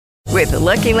With the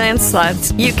Lucky Land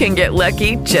Slots, you can get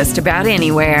lucky just about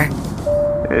anywhere.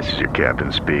 This is your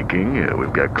captain speaking.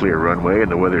 We've got clear runway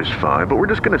and the weather's fine, but we're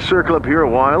just going to circle up here a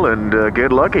while and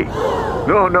get lucky.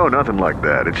 No, nothing like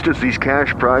that. It's just these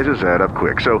cash prizes add up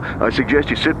quick. So I suggest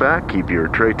you sit back, keep your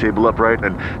tray table upright,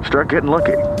 and start getting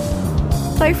lucky.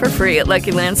 Play for free at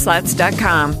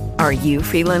LuckyLandSlots.com. Are you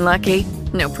feeling lucky?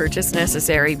 No purchase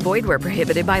necessary. Void where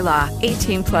prohibited by law.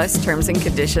 18 plus terms and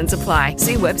conditions apply.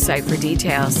 See website for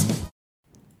details.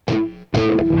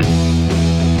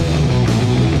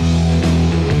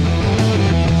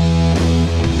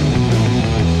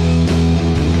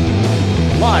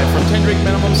 Live from 10 Drink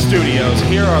Minimum Studios,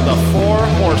 here are the four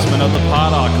horsemen of the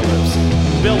Podocalypse.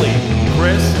 Billy,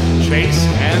 Chris, Chase,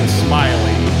 and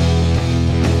Smiley.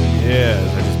 Yeah,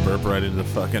 I just burp right into the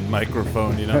fucking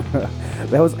microphone, you know?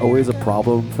 That was always a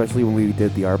problem, especially when we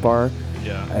did the art bar.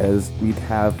 Yeah. As we'd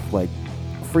have, like,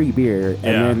 free beer,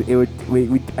 and then it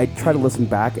would, I'd try to listen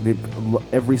back, and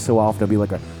every so often it'd be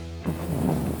like a...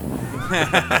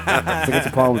 it's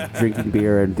a problem with drinking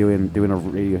beer and doing a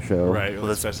radio show. Right, well,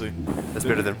 especially... That's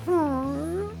better than...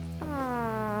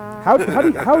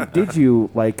 How did you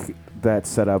like that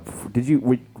setup?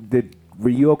 Were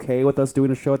you okay with us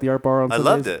doing a show at the art bar on Sundays? I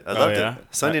loved it. I loved yeah? it.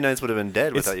 Sunday nights would have been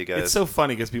dead without you guys. It's so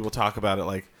funny because people talk about it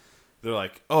like, they're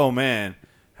like, oh man,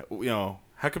 you know,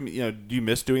 how come, you know, do you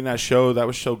miss doing that show? That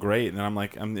was so great. And I'm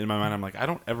like, in my mind, I'm like, I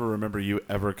don't ever remember you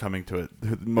ever coming to it.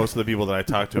 Most of the people that I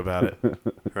talk to about it.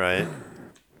 Right.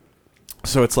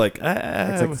 So it's like,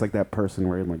 it's like that person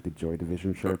wearing like the Joy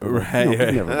Division shirt. Right. You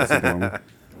never listen to them.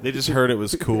 They just heard it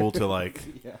was cool to like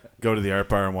go to the art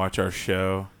bar and watch our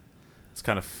show. It's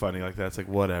kind of funny like that. It's like,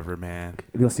 whatever, man.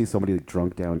 And you'll see somebody like,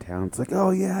 drunk downtown. It's like,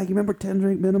 oh yeah, you remember 10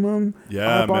 Drink Minimum?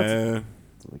 Yeah, man.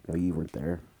 It's like, no, you weren't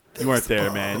there. You weren't there,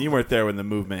 man. You weren't there when the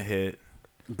movement hit.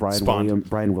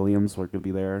 Brian Williams were going to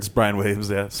be there. It's Brian Williams,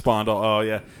 yeah. Spondle, oh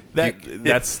yeah.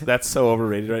 That's so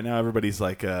overrated right now. Everybody's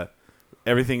like,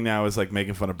 everything now is like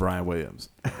making fun of Brian Williams.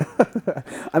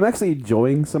 I'm actually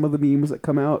enjoying some of the memes that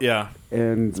come out. Yeah.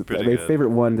 And my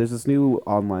favorite one, there's this new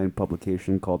online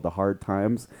publication called The Hard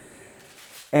Times.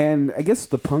 And I guess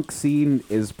the punk scene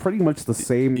is pretty much the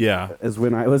same as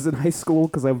when I was in high school,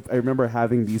 because I remember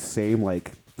having these same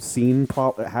like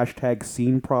hashtag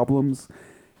scene problems,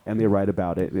 and they write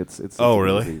about it. It's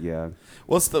really? Amazing. Yeah.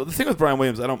 Well, it's the thing with Brian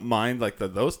Williams, I don't mind like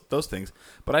those things,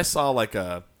 but I saw like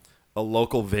a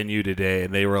local venue today,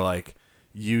 and they were like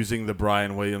using the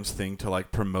Brian Williams thing to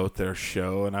like promote their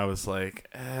show, and I was like,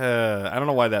 I don't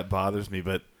know why that bothers me,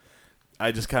 but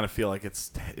I just kind of feel like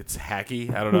it's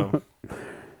hacky. I don't know.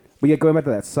 But yeah, going back to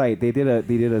that site, they did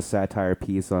a satire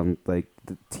piece on like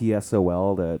the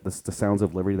TSOL, the Sounds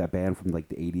of Liberty, that band from like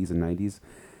the 80s and 90s,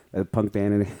 a punk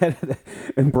band,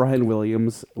 and Brian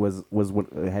Williams was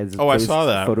had his I saw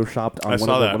that photoshopped on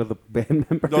one of the band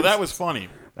members. No, that was funny.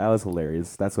 That was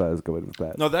hilarious. That's why I was going with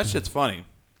that. No, that shit's funny.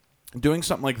 Doing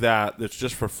something like that's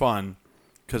just for fun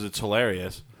because it's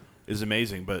hilarious is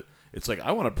amazing. But it's like,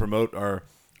 I want to promote our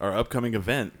upcoming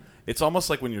event. It's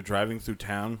almost like when you're driving through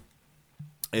town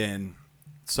and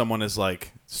someone is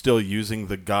like still using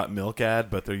the Got Milk ad,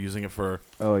 but they're using it for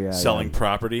selling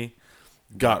property.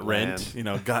 Got rent, you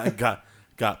know,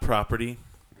 got property.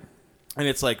 And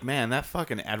it's like, man, that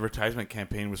fucking advertisement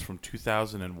campaign was from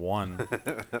 2001.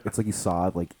 It's like you saw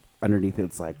it, like underneath it,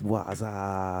 it's like, what's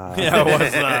up? Yeah,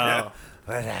 what's up?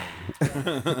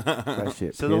 That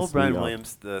shit. So the whole Brian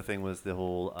Williams thing was the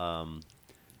whole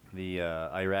the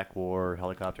Iraq War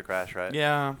helicopter crash, right?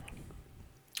 Yeah.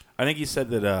 I think he said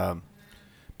that,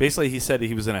 basically he said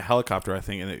he was in a helicopter, I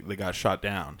think, and they got shot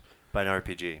down. By an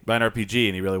RPG. By an RPG,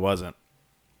 and he really wasn't.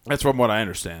 That's from what I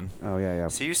understand. Oh, yeah.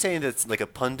 So you're saying that like a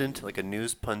pundit, like a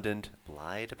news pundit,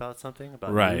 lied about something?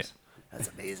 About right. News? That's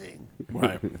amazing.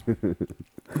 Right.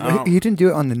 He didn't do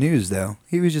it on the news, though.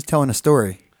 He was just telling a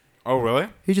story. Oh, really?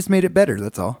 He just made it better,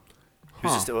 that's all.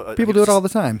 Huh. People do it all the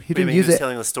time. He didn't use he was it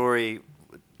telling a story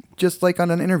just like on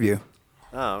an interview.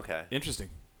 Oh, okay. Interesting.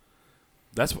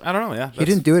 I don't know, yeah. He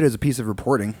didn't do it as a piece of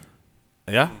reporting.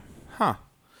 Yeah? Huh.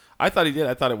 I thought he did.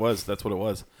 I thought that's what it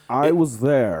was. I was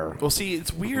there. Well, see,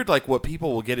 it's weird, like, what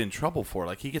people will get in trouble for.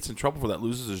 Like, he gets in trouble for that,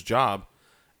 loses his job,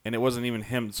 and it wasn't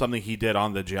even something he did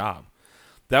on the job.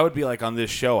 That would be like on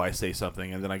this show, I say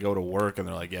something, and then I go to work, and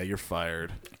they're like, yeah, you're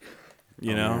fired.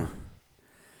 You know?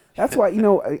 That's why, you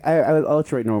know, I'll let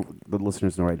you know, the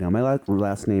listeners know right now, my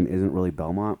last name isn't really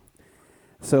Belmont.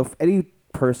 So if any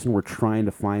person were trying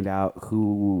to find out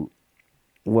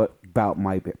what about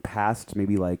my past,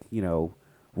 maybe like, you know,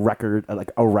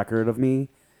 like a record of me,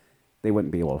 they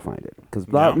wouldn't be able to find it. Because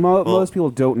most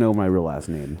people don't know my real last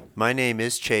name. My name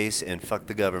is Chase, and fuck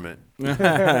the government.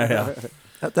 Yeah.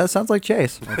 That sounds like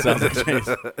Chase. That sounds like Chase.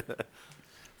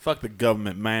 Fuck the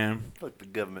government, man. Fuck the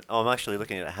government. Oh, I'm actually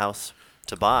looking at a house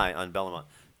to buy on Belmont.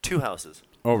 2 houses.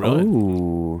 Oh, really?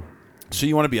 Ooh. So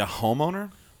you want to be a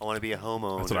homeowner? I want to be a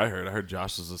homeowner. That's what I heard. I heard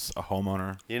Josh is a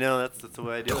homeowner. You know, that's the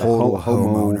way I do it. Total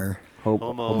homeowner.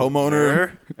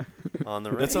 Homeowner. On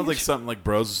the range. That sounds like something like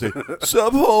bros would say,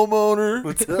 "Sup, homeowner?"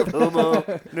 What's up,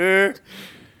 homeowner?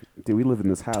 Dude, we live in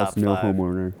this house. Top No 5.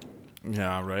 homeowner.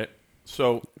 Yeah, right.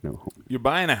 So No home. you're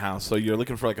buying a house, so you're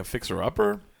looking for like a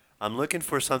fixer-upper? I'm looking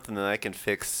for something that I can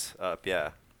fix up,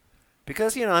 yeah.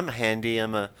 Because, you know, I'm handy.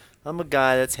 I'm a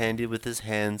guy that's handy with his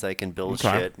hands. I can build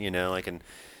Okay. shit, you know. I can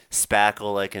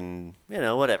spackle. I can, you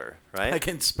know, whatever, right? I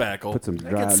can spackle. Put some I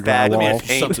dry, can spackle. drywall.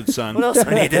 Paint. Something, son. What else do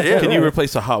I need to do? Can you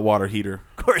replace a hot water heater?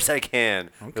 Of course I can.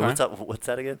 Wait, Okay. what's up? What's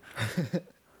that again?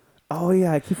 Oh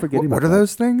yeah, I keep forgetting. What about are that.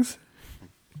 those things?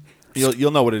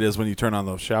 You'll know what it is when you turn on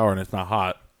the shower and it's not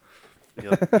hot.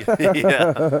 Yeah.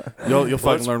 You'll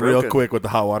fucking it's learn real broken? quick what the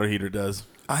hot water heater does.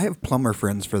 I have plumber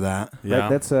friends for that. Yeah.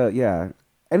 That's yeah.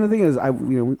 And the thing is,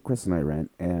 Chris and I rent,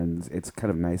 and it's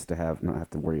kind of nice to not have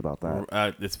to worry about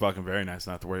that. It's fucking very nice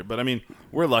not to worry. But I mean,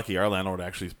 we're lucky. Our landlord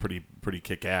actually is pretty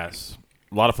kick ass.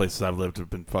 A lot of places I've lived have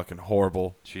been fucking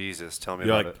horrible. Jesus, tell me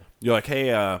You're about like, it. you're like,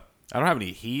 hey, I don't have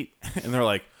any heat, and they're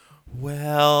like,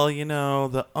 well, you know,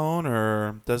 the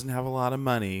owner doesn't have a lot of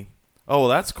money. Oh, well,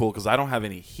 that's cool because I don't have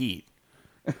any heat.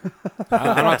 We're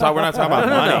not talking about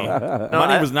money.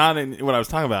 Money was not in what I was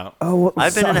talking about. Oh, well,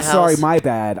 I've been in a Sorry, house- my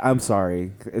bad. I'm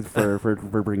sorry for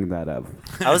bringing that up.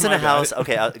 I was in My a bad. house.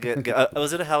 Okay, I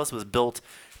was in a house that was built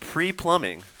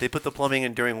pre-plumbing. They put the plumbing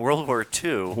in during World War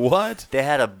II. What? They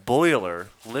had a boiler,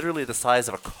 literally the size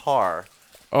of a car,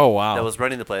 Oh, wow. that was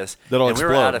running the place. That'll and we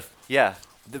were explode. out of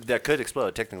that could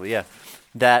explode technically. Yeah,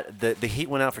 that the heat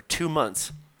went out for 2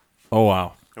 months. Oh,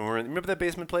 wow. And remember that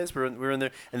basement place? We were in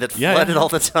there, and that Yeah, flooded yeah. all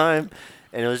the time,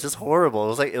 and it was just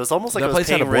horrible. It was almost like That I was place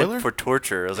had a paying rent boiler? for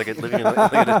torture. It was like living in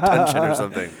like a detention or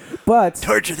something. But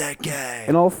Torture that guy.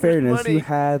 in all fairness, money? you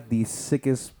had the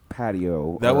sickest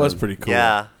patio. That was pretty cool.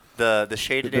 Yeah, the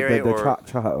shaded area The or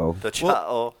Cha'o. the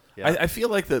cha'o. Yeah. I feel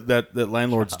like that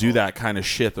landlords do that kind of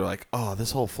shit. They're like, oh,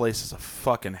 this whole place is a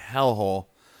fucking hellhole.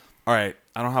 All right,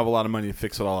 I don't have a lot of money to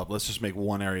fix it all up. Let's just make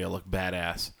one area look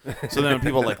badass. So then when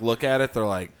people like look at it, they're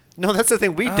like, No, that's the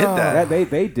thing. We did that. They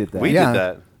did that. We Yeah. did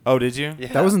that. oh, did you? Yeah.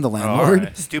 That wasn't the all landlord.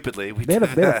 right. Stupidly. We They had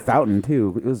did a that. fountain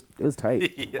too. It was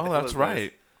tight. Yeah, Oh, it that's was right.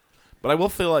 nice. But I will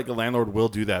feel like a landlord will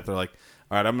do that. They're like,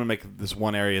 all right, I'm going to make this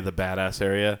one area the badass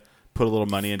area, put a little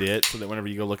money into it so that whenever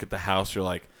you go look at the house, you're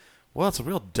like, well, it's a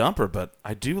real dumper, but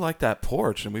I do like that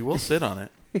porch, and we will sit on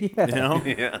it. Yeah. You know?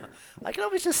 Yeah. I can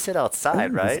always just sit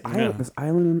outside, Ooh, right? Yeah. This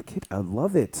island in the kitchen. I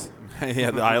love it.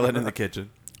 Yeah, the island in the kitchen.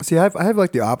 See, I have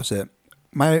like the opposite.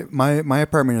 My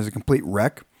apartment is a complete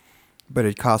wreck, but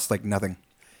it costs like nothing.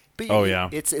 But Oh, yeah.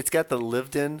 It's got the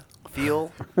lived-in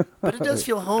feel, but it does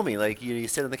feel homey. Like you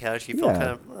sit on the couch, you feel Yeah. kind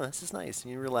of, oh, this is nice.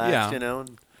 And you relax, Yeah. you know.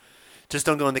 And just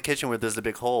don't go in the kitchen where there's a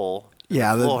big hole. in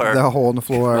Yeah, the floor. the hole in the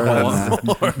floor.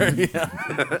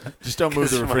 Just don't move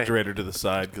the Because my- refrigerator to the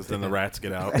side because then the rats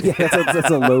get out. Yeah, that's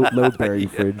a load bearing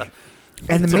fridge.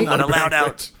 And the Not ma- allowed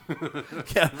out.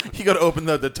 Yeah, you got to open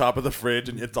the top of the fridge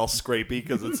and it's all scrapey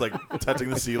because it's like touching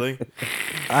the ceiling.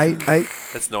 I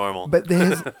That's normal. but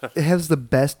it has the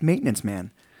best maintenance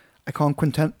man. I call him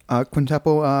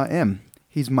Quintuple M.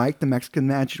 He's Mike, the Mexican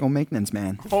magical maintenance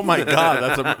man. Oh my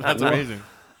god, that's amazing.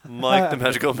 Mike, the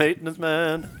magical maintenance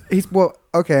man.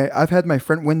 Okay. I've had my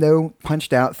front window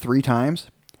punched out 3 times.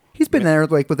 He's been there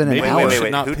like within an Maybe hour. we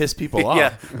should not piss people off.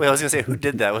 Yeah. Wait, I was gonna say, who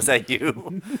did that? Was that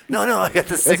you? No, I got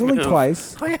the It's sick only move.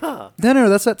 twice. Oh yeah. No,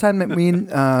 that's that time that me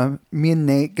and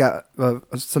Nate got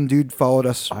some dude followed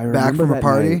us I back remember from a that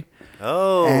party. night.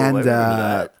 Oh, I And remember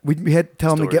that. we had to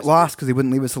tell him to get Stories. lost because he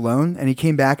wouldn't leave us alone. And he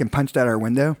came back and punched out our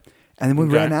window. And then we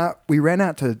Okay. ran out. We ran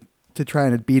out to try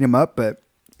and beat him up, but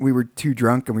we were too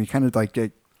drunk and we kind of like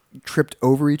tripped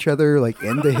over each other, like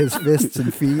into his fists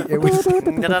and feet. It was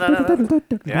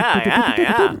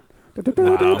Yeah.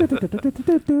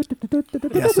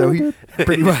 yeah. So he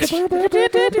pretty much. Was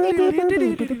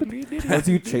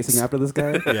you chasing after this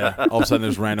guy? Yeah, all of a sudden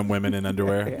there's random women in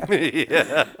underwear.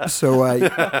 So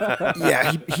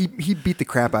yeah, he beat the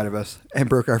crap out of us and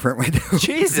broke our front window.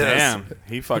 Jesus. Damn,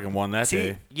 he fucking won that See,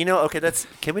 day. you know, okay,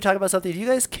 can we talk about something? Do you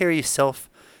guys carry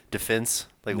self-defense,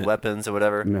 like weapons or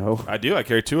whatever? No. I do. I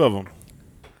carry 2 of them.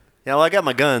 Yeah, well, I got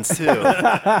my guns, too.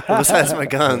 Besides my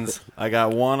guns, I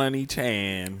got one on each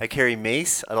hand. I carry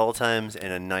mace at all times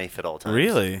and a knife at all times.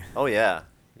 Really? Oh, yeah.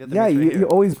 I got the Yeah, mace right you here.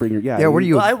 always bring your Yeah, what are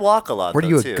you? Well, I walk a lot, What are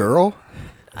though, you, too. a girl?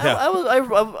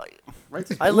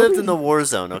 I lived in the war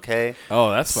zone, okay? Oh,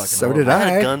 that's fucking. So horrible. did I had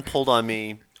I. a gun pulled on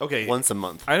me Okay. Once a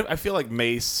month. I feel like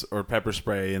mace or pepper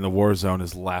spray in the war zone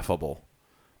is laughable.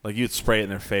 Like you'd spray it in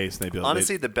their face, and they'd be like,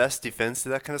 Honestly, the best defense to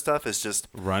that kind of stuff is just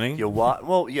running. You walk.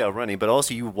 Well, yeah, running, but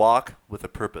also you walk with a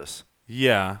purpose.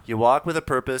 Yeah. You walk with a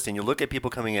purpose, and you look at people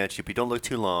coming at you, but you don't look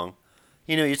too long.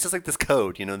 It's just like this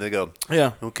code. They go,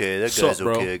 Yeah. okay, that Sup, guy's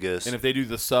bro. okay, I guess. And if they do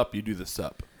the sup, you do the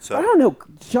sup. So I don't know,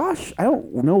 Josh. I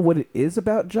don't know what it is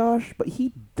about Josh, but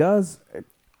he does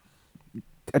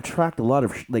attract a lot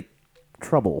of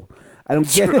trouble. I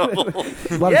don't get it.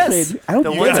 A lot of yes. shade. I don't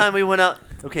The get one it. time we went out,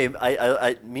 okay,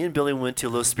 me and Billy went to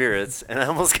Low Spirits, and I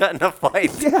almost got in a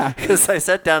fight. Yeah. Because I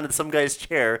sat down in some guy's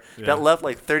chair Yeah. that left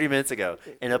like 30 minutes ago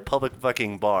in a public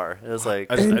fucking bar. It was like,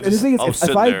 And the thing I'll is,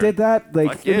 sit if I there. did that, like,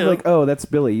 Fuck it'd be you. like, oh, that's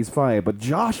Billy, he's fine. But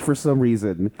Josh, for some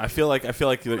reason, I feel like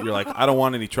you're like, I don't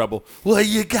want any trouble. Well,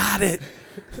 you got it.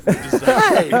 Just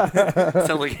like,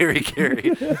 sound like Harry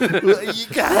Carey. well, you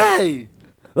got it.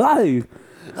 hey,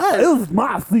 it was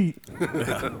my seat.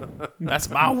 That's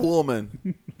my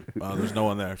woman. Oh, there's no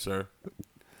one there, sir.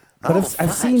 But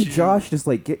I've seen you. Josh just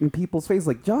like get in people's face.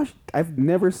 Like Josh, I've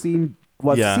never seen.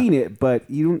 Well, I've Yeah. seen it, but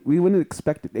we wouldn't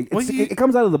expect it. Well, It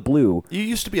comes out of the blue. You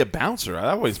used to be a bouncer. That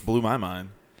always blew my mind.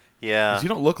 Yeah. 'Cause you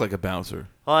don't look like a bouncer.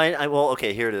 Well,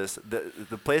 okay, here it is.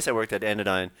 The place I worked at,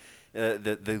 Anodyne,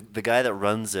 the guy that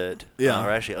runs it, Yeah. or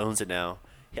actually owns it now,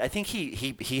 I think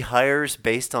he hires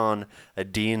based on a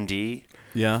D&D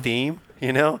Yeah. theme,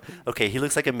 Okay, he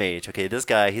looks like a mage. Okay, this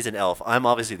guy, he's an elf. I'm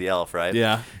obviously the elf, right?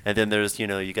 Yeah. And then there's, you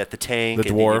got the tank, The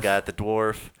and then you dwarf. got the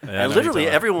dwarf. Yeah, I know and who literally you're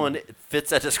talking everyone fits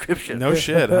that description. No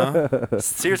shit, huh?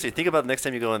 Seriously, think about the next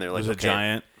time you go in there. Like, There's a okay,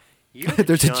 giant. you're the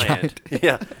There's a giant.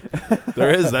 Yeah. There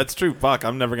is. That's true. Fuck.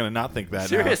 I'm never gonna not think that.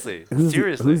 Seriously. Who's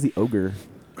Seriously. the ogre?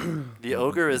 The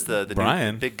ogre is the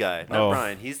Brian. big guy. Not Oh.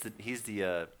 Brian. He's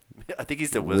the I think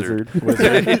he's the wizard. He's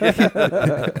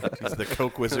the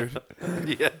Coke wizard.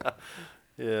 Yeah.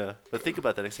 Yeah. But think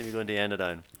about that next time you go into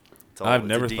Anodyne. It's all I've it's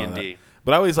never a thought D&D. that.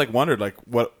 But I always wondered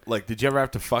did you ever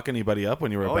have to fuck anybody up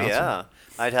when you were a Oh bouncer? yeah.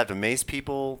 I'd have to mace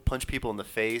people, punch people in the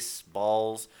face,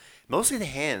 balls, mostly the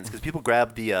hands because people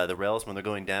grab the rails when they're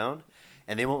going down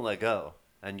and they won't let go.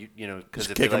 And because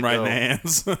Just if kick they them let right in go, the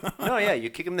hands. No, yeah, you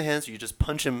kick them in the hands. Or you just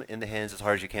punch them in the hands as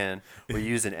hard as you can, or you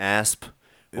use an asp.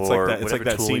 It's or like that. It's like whatever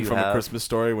that tool scene you from A have. Christmas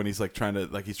Story when he's trying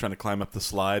to climb up the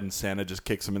slide and Santa just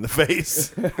kicks him in the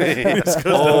face. Just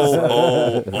goes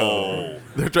down.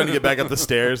 They're trying to get back up the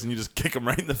stairs and you just kick them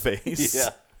right in the face. Yeah.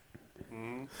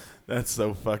 That's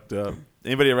so fucked up.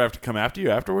 Anybody ever have to come after you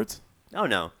afterwards? Oh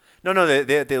no.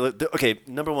 They okay.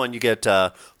 Number one, you get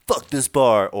fuck this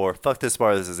bar, or fuck this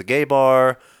bar. This is a gay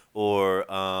bar, or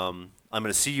I'm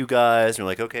gonna see you guys. And you're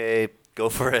like, okay, go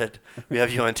for it. We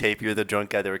have you on tape. You're the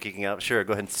drunk guy that we're kicking out. Sure,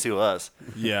 go ahead and sue us.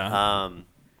 Yeah.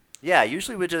 Yeah.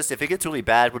 Usually we just, if it gets really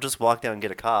bad, we'll just walk down and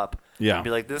get a cop. Yeah. And be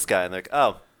like this guy, and like,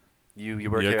 oh, you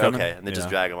work You're here, coming? okay, and then just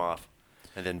Yeah. drag him off,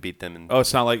 and then beat them. And Oh,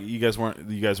 it's not like you guys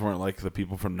weren't like the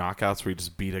people from Knockouts where you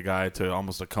just beat a guy to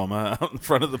almost a coma out in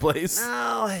front of the place.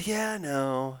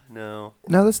 no. No,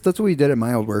 that's what we did at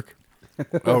my old work.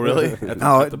 Oh, really? At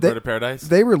the Bird of Paradise?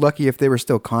 They were lucky if they were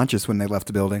still conscious when they left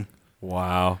the building.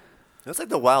 Wow. It's like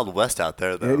the Wild West out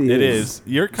there, though. It It is.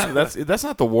 You're kind of that's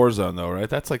not the war zone though, right?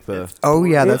 That's like the Oh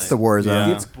yeah, Borderline. that's the war zone.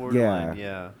 Yeah. It's borderline,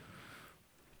 yeah.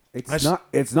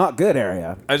 It's not good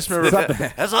area. I just remember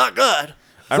That's not good.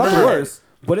 I It's not remember worse,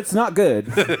 but it's not good.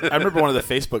 I remember one of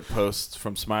the Facebook posts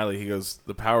from Smiley. He goes,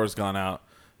 "The power's gone out,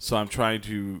 so I'm trying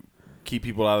to keep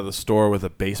people out of the store with a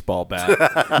baseball bat."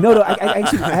 No, I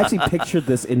actually pictured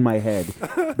this in my head.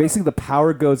 Basically, the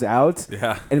power goes out,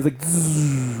 Yeah. and it's like,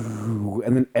 zzzz,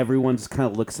 and then everyone just kind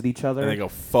of looks at each other, And they go,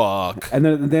 "Fuck." and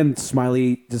then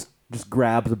Smiley just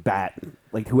grabs a bat,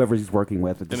 like whoever he's working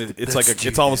with. And And just, it's like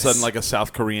it's all of a sudden like a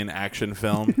South Korean action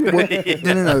film.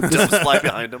 No. Just fly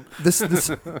behind him. This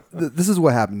is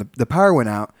what happened. The power went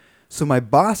out, so my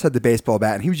boss had the baseball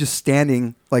bat, and he was just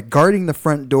standing, like guarding the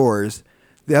front doors.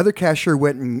 The other cashier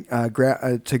went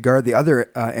and to guard the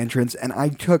other entrance, and I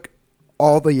took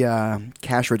all the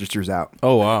cash registers out.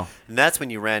 Oh wow. And that's when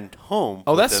you ran home.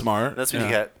 Oh, with that's them. smart. That's when you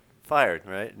Yeah. got fired,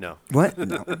 right? No. What?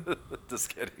 No.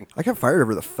 Just kidding. I got fired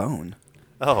over the phone.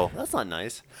 Oh, that's not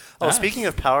nice. Oh, Nice. speaking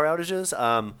of power outages,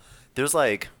 there's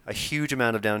like a huge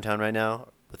amount of downtown right now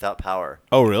without power.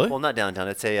 Oh really? Well, not downtown.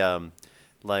 It's a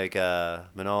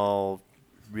Manal,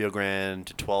 Rio Grande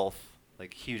to 12th,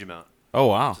 like huge amount. Oh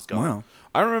wow. Just gone. Wow.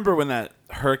 I remember when that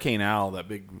Hurricane Al, that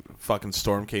big fucking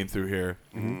storm came through here.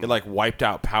 It like wiped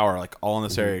out power like all in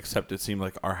this area except it seemed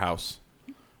like our house.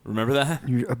 Remember that?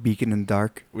 You're a beacon in the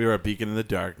dark. We were a beacon in the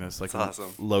darkness. Like That's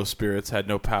awesome. Low Spirits had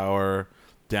no power.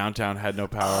 Downtown had no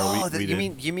power. Oh, we you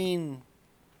did. mean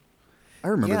I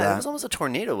remember Yeah, that. it was almost a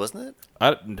tornado, wasn't it?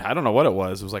 I don't know what it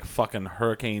was. It was like fucking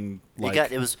hurricane.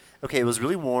 It was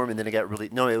really warm, and then it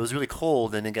was really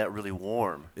cold, and it got really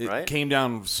warm. It right? came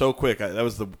down so quick. That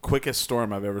was the quickest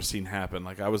storm I've ever seen happen.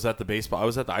 Like I was at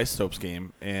the Isotopes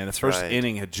game, and the first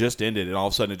inning had just ended, and all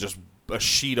of a sudden, a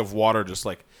sheet of water, just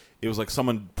like it was like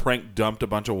someone prank dumped a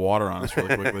bunch of water on us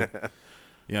really quickly.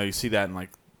 You see that in like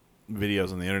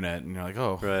videos on the internet, and you're like,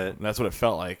 oh, right. That's what it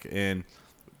felt like. And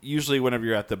usually, whenever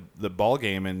you're at the ball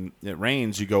game and it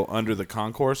rains, you go under the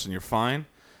concourse and you're fine.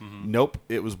 Mm-hmm. Nope,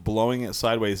 it was blowing it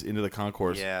sideways into the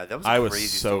concourse. Yeah, that was I crazy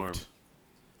was soaked. storm.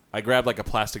 I grabbed like a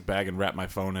plastic bag and wrapped my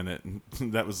phone in it, and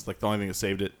that was like the only thing that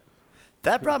saved it.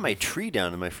 That brought my tree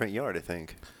down in my front yard, I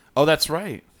think. Oh, that's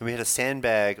right. And we had to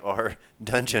sandbag our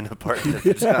dungeon apartment at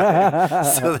the time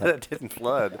so that it didn't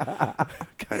flood. God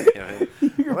damn it.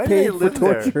 Why did they live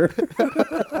torture.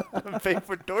 there? I'm paying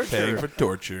for torture. Paying for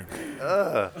torture.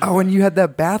 Oh, and you had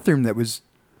that bathroom that was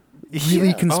really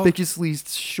Yeah. conspicuously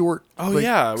short. Oh, like,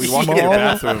 yeah. We walked in the small.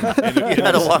 bathroom. And You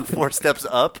had to walk 4 steps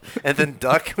up and then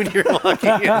duck when you're walking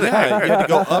in there. yeah, you had to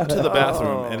go up to the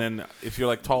bathroom, and then if you're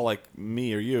like tall like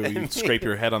me or you scrape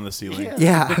your head on the ceiling.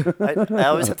 Yeah. I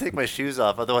always have to take my shoes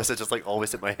off, otherwise I just like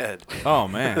always hit my head. Oh,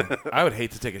 man. I would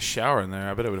hate to take a shower in there.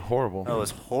 I bet it would be horrible. Oh, it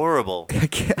was horrible.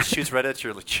 It shoots right at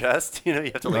your chest. You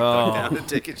have to like duck down and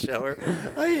take a shower.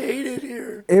 I hate it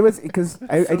here. It was because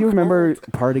I do remember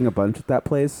partying a bunch at that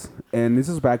place, and this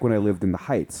is back when I lived in the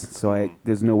Heights, so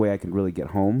there's no way I could really get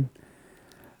home.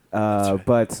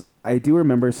 But I do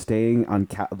remember staying on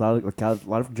a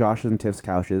lot of Josh and Tiff's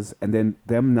couches, and then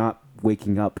them not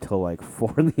waking up till like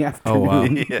 4 in the afternoon. Oh, wow.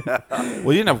 Yeah.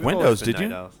 Well, you didn't have windows, Always been did you?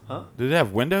 night owls. Huh? Did it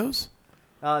have windows?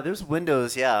 There's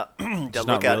windows, yeah, that not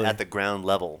look out really. at the ground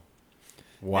level.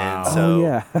 Wow. And so, Oh,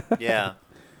 yeah. yeah.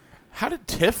 How did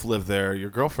Tiff live there, your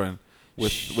girlfriend,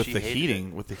 with She the hated heating?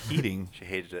 it. With the heating. She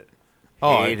hated it.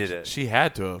 Oh, Hated it. She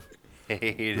had to have.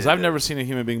 Hated Because I've it. never seen a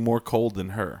human being more cold than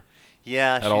her.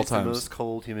 Yeah, at she's all the times. most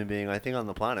cold human being I think on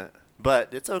the planet.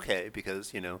 But it's okay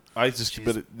because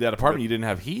But that apartment, you didn't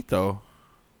have heat though.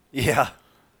 yeah.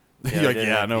 You're like, we didn't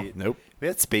yeah, have no, heat. nope. We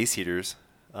had space heaters.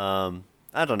 I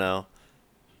don't know.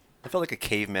 I felt like a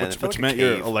caveman. It felt Which like meant a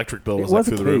your cave. electric bill It was was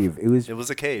like a through the roof. cave. It was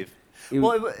a cave. It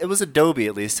Well, it was Adobe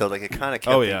at least, so like it kind of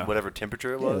kept Oh, yeah. whatever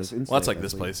temperature it Yeah, it was. was Well, that's inside, like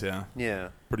this actually. place, yeah, Yeah.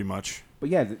 pretty much. But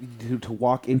yeah, to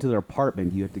walk into their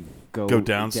apartment, you have to Go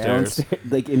downstairs.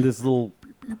 like in this little,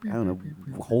 I don't know,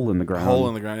 hole in the ground. Hole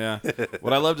in the ground, yeah.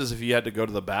 What I loved is if you had to go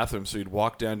to the bathroom, so you'd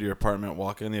walk down to your apartment,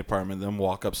 walk in the apartment, then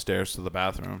walk upstairs to the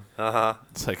bathroom. Uh-huh.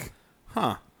 It's like,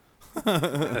 huh.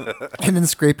 And then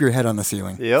scrape your head on the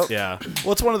ceiling. Yep. Yeah.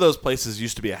 Well, it's one of those places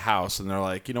used to be a house, and they're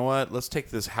like, you know what? Let's take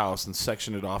this house and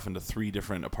section it off into 3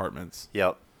 different apartments.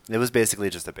 Yep. It was basically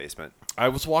just a basement. I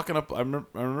was walking up. I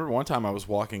remember one time I was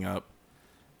walking up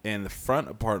in the front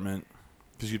apartment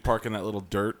because you'd park in that little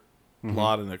dirt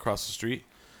lot and across the street.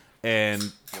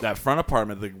 And that front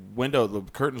apartment, the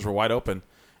curtains were wide open.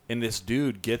 And this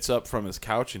dude gets up from his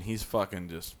couch and he's fucking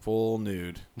just full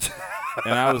nude.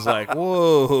 And I was like,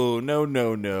 whoa, no,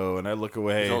 no, no. And I look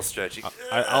away. He's all stretchy.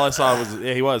 All I saw was,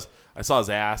 yeah, he was. I saw his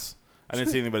ass. I didn't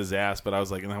see anything but his ass, but I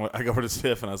was like, and I go over to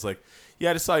Tiff and I was like,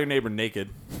 yeah, I just saw your neighbor naked.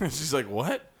 She's like,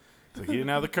 what? It's like, he didn't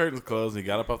have the curtains closed. And he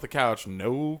got up off the couch,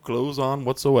 no clothes on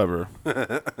whatsoever.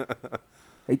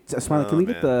 Hey, Smiley, can we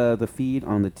get man. the feed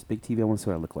on the big TV? I want to see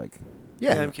what I look like.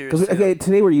 Yeah, I'm curious. Because too.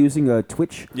 today we're using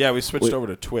Twitch. Yeah, we switched over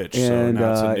to Twitch, so And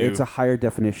now it's a new. it's a higher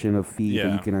definition of feed that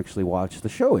Yeah. you can actually watch the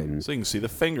show in. So you can see the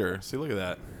finger. See, look at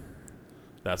that.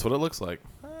 That's what it looks like.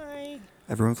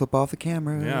 Everyone flip off the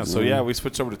camera. Yeah, so yeah, we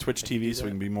switched over to Twitch TV so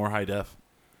we can be more high def.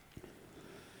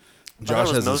 thought Josh it was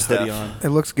has his most hoodie def. on. It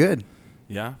looks good.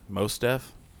 Yeah, most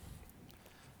def.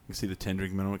 You can see the 10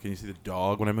 drink minimum. Can you see the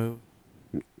dog when I move?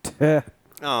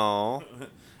 Aw.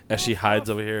 As she hides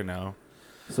over here now.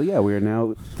 So yeah, we are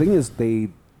now. Thing is, we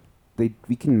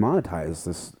can monetize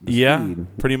this Yeah, feed.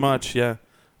 pretty much. Yeah,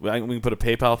 we can put a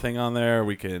PayPal thing on there.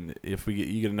 We can, if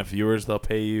you get enough viewers, they'll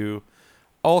pay you.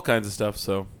 All kinds of stuff.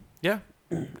 So yeah,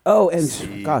 Oh, and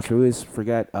See. gosh, we always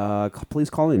forget. Please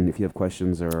call in if you have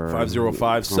questions or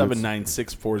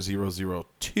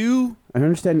 505-796-4002. I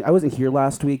understand. I wasn't here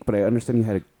last week, but I understand you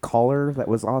had a caller that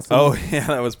was awesome. Oh yeah,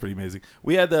 that was pretty amazing.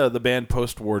 We had the band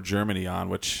Post-War Germany on,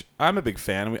 which I'm a big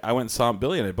fan. I went and saw 'em.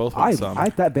 Billy and I both went and saw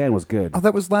 'em. that band was good. Oh,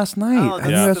 that was last night. Oh, I that's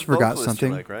knew I the just forgot vocalist you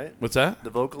something. like, right? What's that? The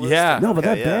vocalist? Yeah. No, but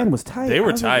Okay, that yeah. band was tight. They were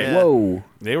I was like, tight. Whoa,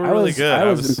 They were really good. I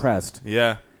was impressed.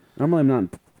 Yeah. Normally, I'm not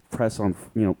impressed on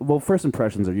well, first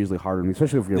impressions are usually harder,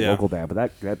 especially if you're a Yeah. local band.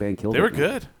 But that band killed it. They were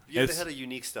good. Yeah, they It's- had a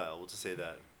unique style. We'll just say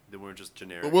that. They weren't just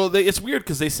generic. Well, it's weird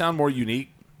because they sound more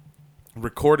unique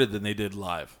recorded than they did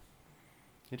live.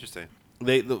 Interesting.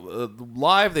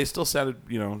 live they still sounded,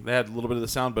 they had a little bit of the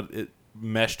sound, but it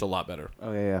meshed a lot better.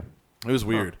 Oh yeah. It was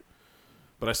weird,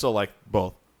 but I still like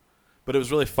both. But it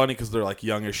was really funny because they're like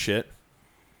young as shit,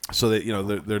 so they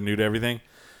they're new to everything.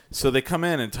 So they come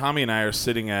in and Tommy and I are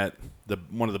sitting at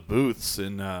one of the booths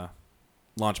in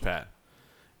Launchpad,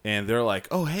 and they're like,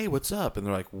 "Oh hey, what's up?" And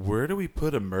they're like, "Where do we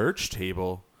put a merch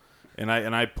table?" And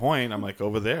I point, I'm like,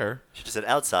 "Over there." She just said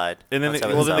outside. And then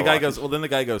outside the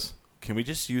guy goes, "Can we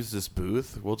just use this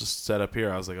booth? We'll just set up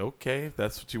here." I was like, "Okay, if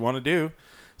that's what you want to do."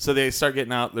 So they start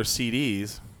getting out their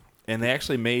CDs, and they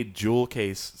actually made jewel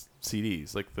case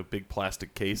CDs, like the big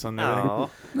plastic case on everything. Oh,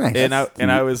 Nice.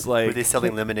 And I was like, were they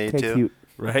selling lemonade Okay, too? cute.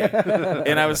 right?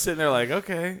 And I was sitting there like,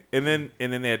 okay. And then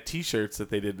they had T-shirts that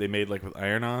they made like with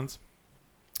iron-ons.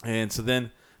 And so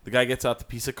then the guy gets out the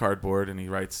piece of cardboard and he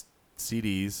writes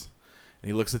CDs, and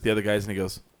he looks at the other guys and he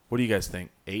goes, "What do you guys think?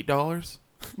 $8?"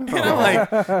 And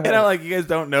I'm like, "You guys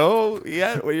don't know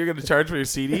yet what you're going to charge for your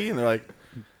CD?" And they're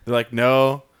like,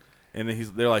 "No." And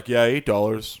then they're like, "Yeah,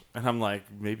 $8." And I'm like,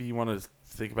 "Maybe you want to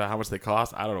think about how much they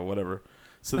cost? I don't know, whatever."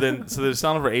 So they're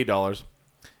selling for $8.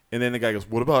 And then the guy goes,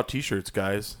 "What about T-shirts,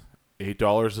 guys?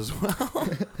 $8 as well."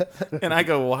 And I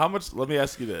go, "Well, how much? Let me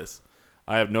ask you this.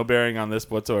 I have no bearing on this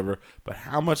whatsoever, but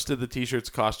how much did the T-shirts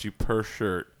cost you per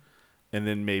shirt?" And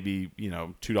then maybe,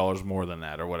 $2 more than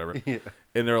that or whatever. Yeah.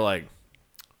 And they're like,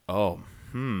 "Oh,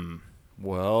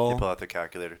 well." They pull out the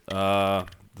calculator.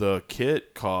 The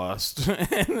kit cost.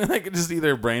 And I could just see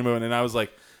their brain moving. And I was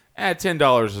like,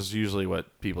 $10 is usually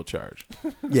what people charge.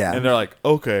 Yeah. And they're like,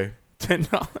 okay,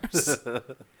 $10.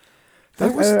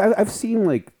 I've seen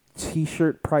like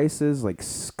T-shirt prices like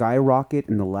skyrocket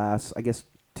in the last, I guess,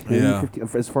 10, 15,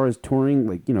 as far as touring,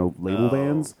 like label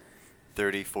bands.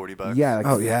 $30-$40. Yeah. Like,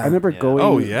 Oh, yeah. I remember going.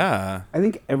 Oh, yeah. I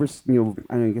think I guess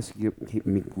you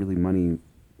make really money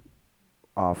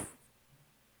off.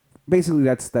 Basically,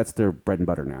 that's their bread and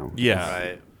butter now. Yeah.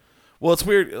 Right. Well, it's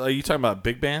weird. Are you talking about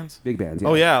big bands? Big bands. Yeah.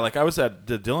 Oh, yeah. Like I was at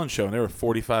the Dylan show and they were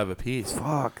 $45 a piece.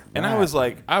 Fuck. And I was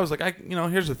like,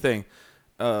 here's the thing.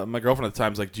 My girlfriend at the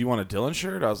time was like, "Do you want a Dylan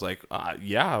shirt?" I was like,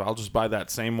 "Yeah, I'll just buy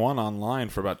that same one online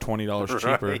for about $20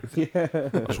 cheaper." Right. Yeah.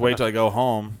 Just wait till I go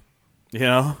home,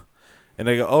 And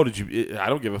they go, "Oh, did you?" I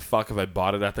don't give a fuck if I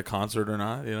bought it at the concert or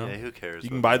not. Yeah, who cares?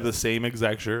 You can buy the same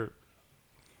exact shirt.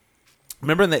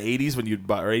 Remember in the 80s when you'd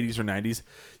buy, or 80s or 90s,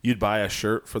 you'd buy a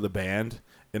shirt for the band,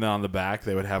 and on the back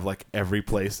they would have like every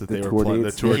place that they were playing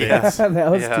the tour dates. that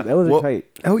was tight.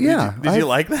 Oh yeah. Did you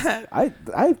like that? I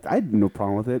had no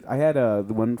problem with it. I had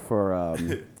the one for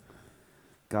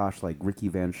like Ricky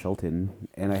Van Shelton,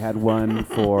 and I had one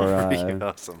for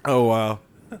awesome. Oh wow.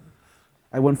 I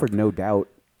had one for No Doubt.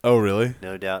 Oh really?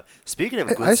 No doubt. Speaking of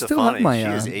Gwen I still have Stefani, my, she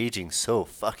is aging so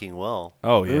fucking well.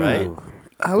 Oh yeah. Right? Ooh.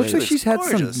 It looks like It's she's had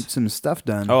gorgeous. some stuff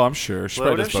done. Oh, I'm sure. She Well,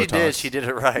 probably whatever does she Botox. did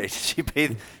it right.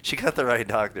 She got the right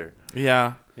doctor.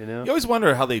 Yeah. You always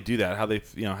wonder how they do that. How they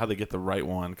get the right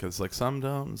one, because like some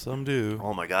don't, and some do.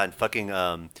 Oh my god! And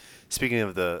fucking speaking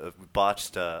of the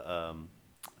botched Plastic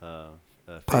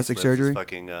facelifts, surgery?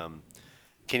 fucking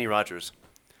Kenny Rogers.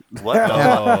 What the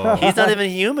fuck? He's not even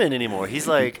human anymore. He's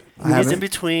like he's in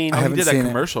between. I He haven't did that seen it.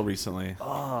 commercial recently.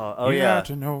 Oh You yeah. got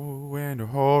to know when to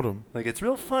hold 'em. Like it's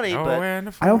real funny, Know but when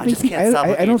to I don't I think just can't stop I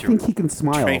looking don't at your think he can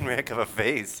smile. train wreck of a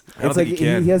face. I don't It's like think he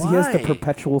can. he has the Why?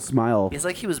 perpetual smile. It's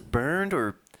like he was burned,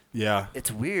 or Yeah.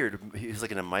 it's weird. He was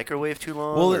like in a microwave too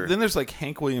long. Well, or... then there's like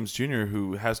Hank Williams Jr.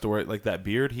 who has to wear like that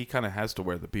beard. He kind of has to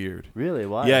wear the beard. really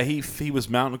why? Yeah, he was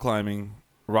mountain climbing,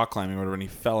 rock climbing, or whatever, and he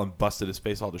fell and busted his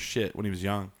face all to shit when he was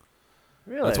young.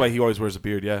 really. That's why he always wears a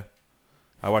beard. Yeah,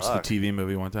 I watched Fuck. the TV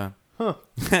movie one time. Huh.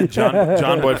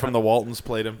 John Boyd from the Waltons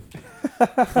played him,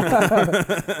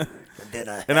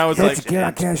 and I was like,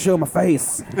 I can't show my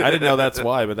face. I didn't know that's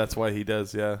why, but that's why he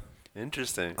does. Yeah,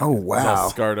 Interesting. Oh He's all wow.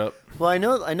 scarred up. Well, I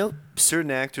know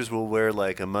certain actors will wear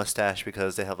like a mustache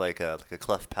because they have like a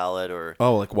cleft palate, or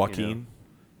Oh, like Joaquin.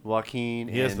 Joaquin.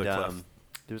 He has and, the cleft.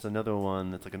 There's another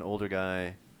one that's like an older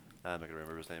guy. I'm not gonna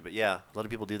remember his name, but yeah, a lot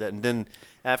of people do that. And then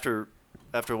after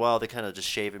a while, they kind of just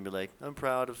shave and be like, "I'm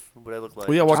proud of what I look like."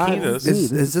 Well, yeah, Joaquin I- does.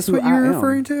 Is this who what you're I am.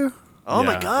 referring to? Oh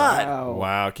my Yeah. god!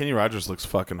 Wow, Kenny Rogers looks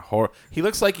fucking horrible. He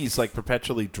looks like he's like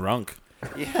perpetually drunk.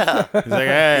 Yeah. He's like,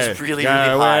 hey, He's really,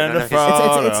 gotta really high. win No, the no, It's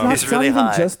photo. not, He's it's really not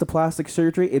even high. just the plastic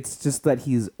surgery. It's just that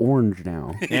he's orange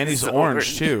now. And he's He's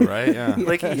orange too, right? Yeah.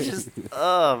 Like he's just,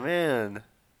 oh man.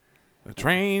 A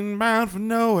train bound for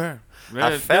nowhere. I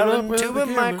Let's fell get up with into the a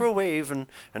killer. microwave and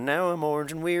now I'm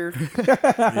orange and weird.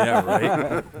 Yeah,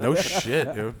 right. No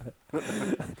shit, dude.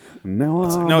 No,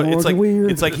 it's like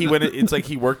weird. it's like he went. It's like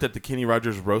he worked at the Kenny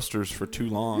Rogers Roasters for too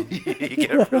long. You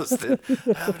get roasted.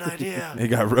 I have an idea. He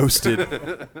got roasted.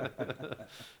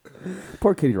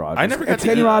 Poor Kenny Rogers. I never got to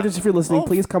Kenny eat- Rogers, if you're listening, Oh.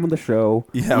 please come on the show.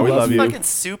 Yeah, we love He's you. fucking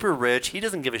super rich. He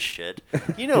doesn't give a shit.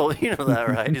 You know that,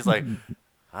 right? He's like,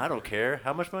 I don't care.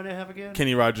 How much money I have again?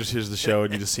 Kenny Rogers hears the show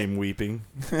and you just see him weeping.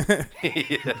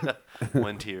 Yeah.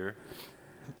 One tear.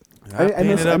 I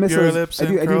miss those. I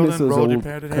do miss those old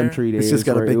country days. He's just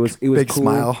got a where big, it was big cool,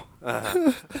 smile.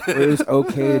 where it was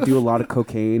okay to do a lot of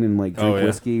cocaine and like drink Oh, yeah.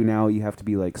 whiskey. Now you have to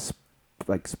be like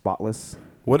spotless.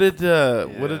 What did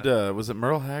was it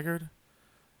Merle Haggard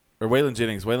or Waylon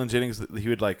Jennings? Waylon Jennings,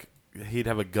 he'd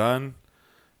have a gun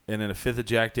and then a fifth of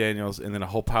Jack Daniels and then a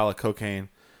whole pile of cocaine,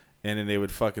 and then they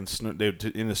would fucking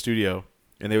in the studio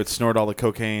and they would snort all the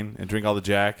cocaine and drink all the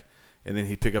Jack, and then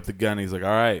he'd pick up the gun and he's like, all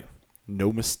right,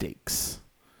 no mistakes,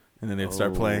 and then they'd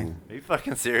start playing. Are you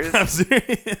fucking serious? I'm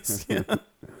serious. Yeah.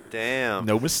 Damn.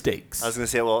 No mistakes. I was going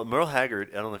to say, well, Merle Haggard,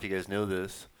 I don't know if you guys know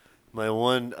this. My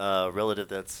one relative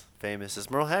that's famous is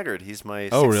Merle Haggard. He's my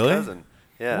sixth really? cousin.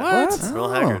 Yeah. What? Merle Oh.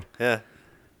 Haggard. Yeah.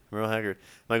 Merle Haggard.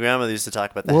 My grandmother used to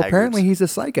talk about the Well, Haggards. apparently he's a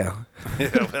psycho. Yeah,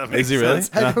 well, that makes Is he really?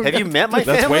 sense. Have you met my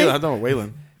That's family? Waylon. I know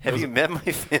Waylon. Have you met my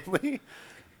family?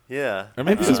 Yeah. Or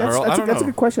maybe it's Merle. I don't That's a know.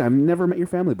 good question. I've never met your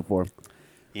family before.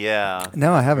 Yeah.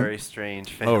 No, I haven't. Very strange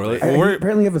family. Oh, really? I Or-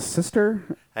 apparently have a sister.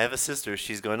 I have a sister.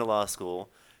 She's going to law school.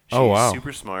 She's Oh, wow.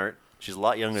 super smart. She's a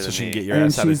lot younger So than she me. can get your And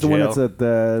ass out of she's the one jail. that's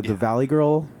the Valley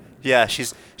Girl. Yeah,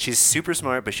 she's super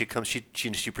smart, but she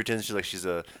pretends she's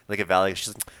a valley. She's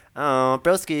like, oh,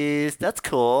 broskies, that's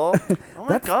cool. Oh my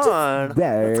That's god, just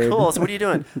that's weird. cool. So what are you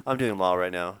doing? I'm doing law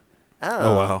right now.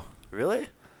 Oh, wow. Really?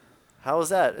 How was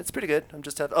that? It's pretty good. I'm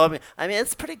just having. Oh, I mean,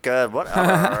 it's pretty good.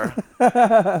 Whatever.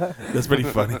 That's pretty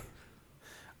funny.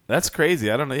 That's crazy.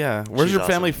 I don't know. Yeah. Where's She's your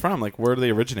family awesome. from? Like, where do they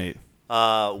originate?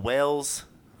 Wales,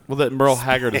 Well, that Merle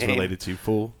Haggard is Spain. related to,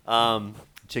 fool.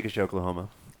 Chickasha, Oklahoma.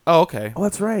 Oh, okay. Oh,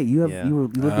 that's right. You Yeah.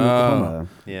 live in Oklahoma.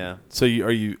 Yeah, So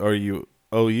are you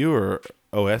OU or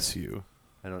OSU?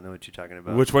 I don't know what you're talking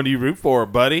about. Which one do you root for,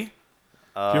 buddy?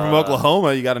 If you're from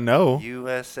Oklahoma, you got to know.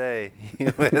 USA.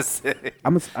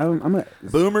 I'm a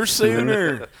Boomer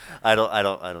Sooner. I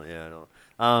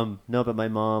don't. No, but my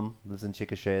mom lives in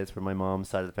Chickasha. That's where my mom's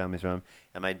side of the family's from.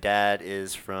 And my dad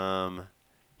is from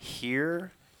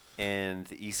here and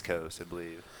the East Coast, I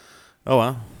believe. Oh,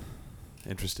 wow.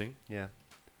 Interesting. Yeah.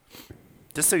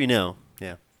 Just so you know.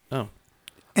 Yeah. Oh. I'll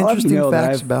let you Interesting know that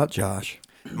facts I've- about Josh.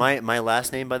 My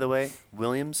last name, by the way,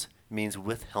 Williams, means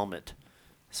with helmet.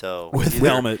 So With either,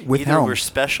 helmet. With either helm. we're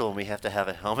special and we have to have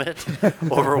a helmet,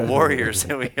 or we're warriors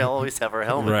and we always have our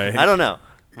helmet. Right. I don't know,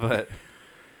 but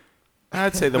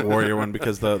I'd say the Warrior one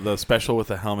because the special with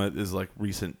the helmet is like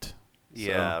recent.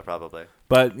 yeah, So. probably.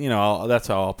 But, that's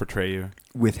how I'll portray you.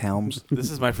 With helms.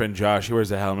 This is my friend Josh. He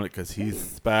wears a helmet because he's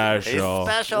special.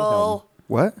 He's special.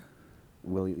 What?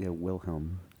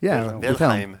 Wilhelm. Yeah, with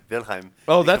helm. Wilhelm.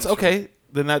 Oh, It that's comes from- okay.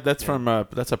 Then that's from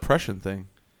that's a Prussian thing.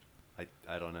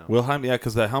 I don't know. Wilhelm, yeah,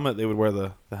 because the helmet they would wear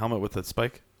the helmet with the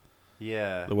spike.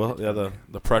 Yeah.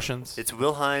 The Prussians. It's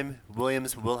Wilhelm,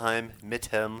 Williams, Wilhelm,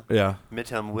 Mithelm, Yeah.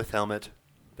 Mithelm with helmet.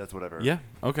 That's whatever. Yeah.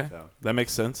 Okay. So. That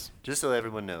makes sense. Just so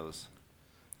everyone knows.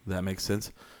 That makes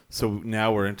sense. So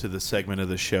now we're into the segment of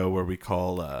the show where we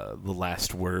call the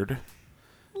last word,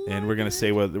 and we're gonna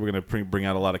say whether we're gonna bring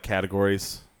out a lot of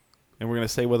categories, and we're gonna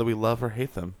say whether we love or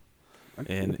hate them,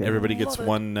 and Okay. everybody gets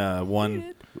one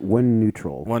One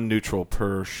neutral.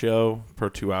 per show per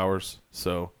 2 hours.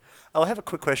 So Oh, I have a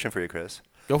quick question for you, Chris.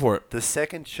 go for it. The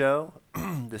second show,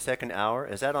 the second hour,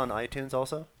 is that on iTunes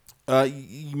also?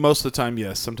 Most of the time,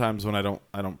 yes. Sometimes when I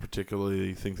don't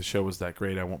particularly think the show was that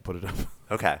great, I won't put it up.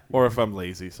 Okay. Or if I'm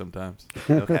lazy, sometimes.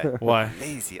 Okay. Why?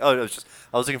 Lazy. Oh, I was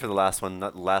looking for the last one,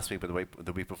 not last week, but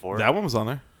the week before. That one was on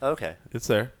there. Okay. It's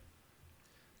there.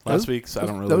 That Last was- week's, I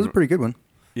don't really. That was a pretty good one.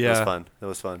 Yeah. That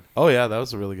was fun. Oh yeah, that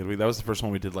was a really good week. That was the first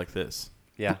one we did like this.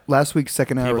 Yeah. Last week's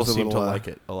second hour People was a seem little. to like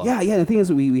it a lot. Yeah. The thing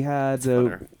is, we had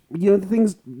funner. the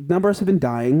things numbers have been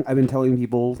dying. I've been telling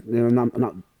people,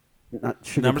 not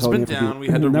sugarcoating Numbers have been it for down. people. We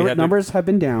had to- numbers have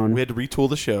been down. We had to retool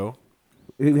the show.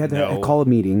 We had to No. call a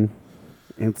meeting.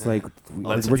 And it's like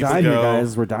Let some we're people dying here, go.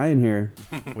 guys. We're dying here.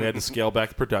 We had to scale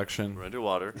back production. We're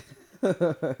underwater. We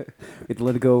had to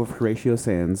let it go of Horatio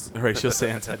Sands. Horatio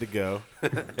Sands had to go.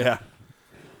 Yeah.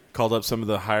 Called up some of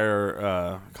the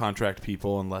higher contract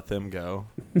people and let them go.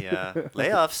 Yeah.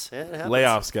 Layoffs. Yeah, it happens.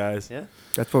 Layoffs, guys. Yeah.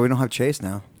 That's why we don't have Chase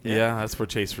now. Yeah, that's where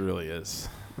Chase really is.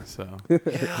 So,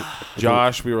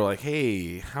 Josh, we were like,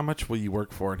 "Hey, how much will you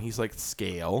work for?" And he's like,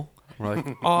 "Scale." I'm We're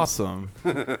like, awesome.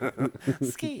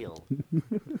 Scale.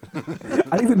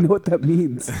 I don't even know what that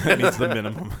means. That means the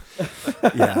minimum.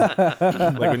 Yeah.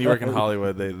 Like when you work in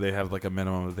Hollywood, they have like a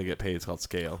minimum that they get paid. It's called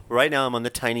scale. Right now, I'm on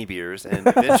the tiny beers, and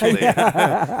eventually, You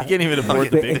can't even afford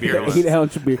the big beer ones. 8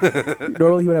 ounce beer.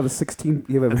 Normally, he would have a 16.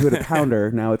 He would have a pounder.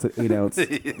 Now it's a 8 ounce.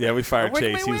 Yeah, we fired I'm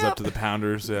working Chase. my He was way up to the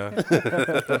pounders.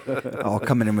 Yeah, All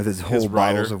coming in with his whole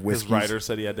bottles of his whiskey. rider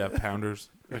said he had to have pounders.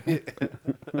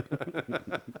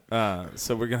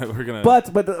 So we're gonna. But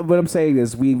what I'm saying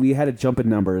is we had to jump in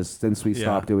numbers since we Yeah.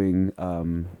 stopped doing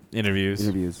interviews.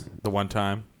 interviews. The one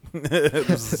time. This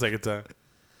is the second time.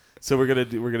 So we're gonna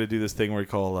do this thing we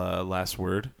call last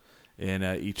word, and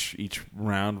each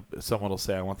round someone will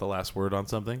say I want the last word on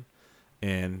something,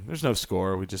 and there's no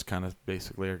score. We just kind of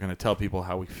basically are gonna tell people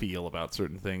how we feel about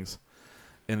certain things.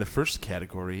 And the first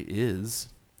category is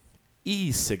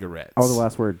e-cigarettes. Oh, the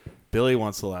last word. Billy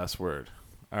wants the last word.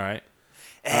 All right.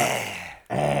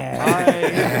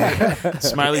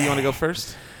 Smiley, you want to go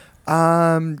first?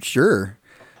 Sure.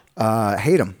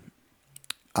 Hate them.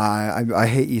 I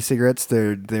hate e-cigarettes.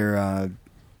 They're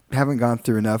haven't gone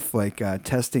through enough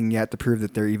testing yet to prove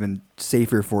that they're even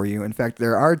safer for you. In fact,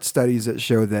 there are studies that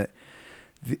show that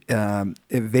it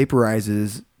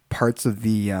vaporizes parts of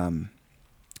the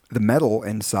metal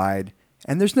inside,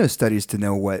 and there's no studies to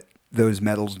know what those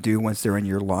metals do once they're in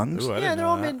your lungs. Ooh, I yeah, didn't they're know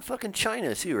all that. made in fucking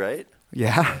China too, right?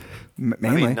 Yeah,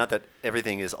 mainly. I mean, not that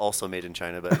everything is also made in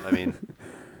China, but I mean,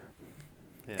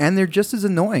 yeah. And they're just as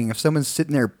annoying if someone's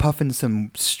sitting there puffing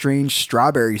some strange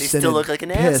strawberry They scented still look like an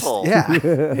piss. asshole. Yeah.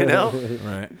 you know.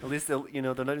 Right. At least they're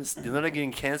not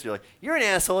getting cancer. You're like, you're an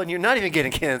asshole, and you're not even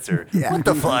getting cancer. Yeah. What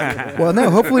the fuck? Well, no,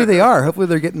 hopefully they are. Hopefully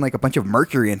they're getting like a bunch of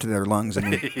mercury into their lungs.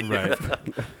 And Right.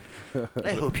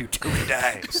 I hope you do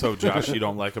die. So, Josh, you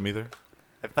don't like them either?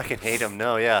 I fucking hate them.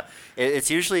 No, yeah. It's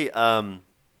usually, and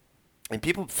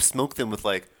people smoke them with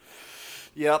like,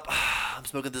 yep, I'm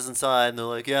smoking this inside. And they're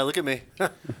like, yeah, look at me.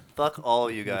 Fuck all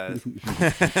of you guys.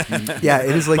 yeah,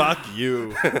 it is like Fuck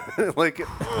you. Like,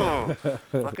 oh,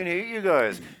 fucking hate you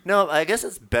guys. No, I guess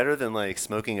it's better than like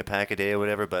smoking a pack a day or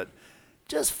whatever, but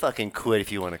just fucking quit if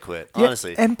you want to quit. Yeah,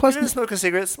 Honestly. and plus- you're gonna smoke a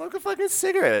cigarette, smoke a fucking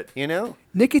cigarette, you know?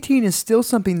 nicotine is still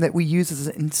something that we use as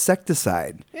an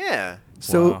insecticide. Yeah.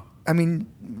 So, Wow. I mean,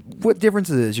 what difference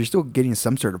it is? You're still getting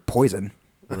some sort of poison.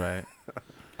 Right.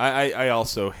 I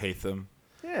also hate them.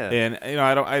 Yeah. And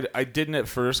I didn't at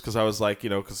first because I was like,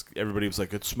 because everybody was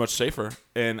like, it's much safer.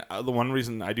 And the one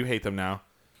reason I do hate them now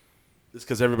is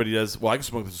because everybody does. Well, I can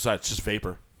smoke this aside. It's just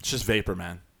vapor. It's just vapor,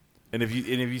 man. And if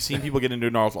you've seen people get into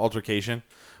an altercation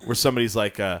where somebody's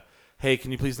like, hey,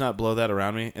 can you please not blow that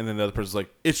around me? And then the other person's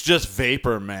like, it's just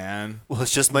vapor, man. Well,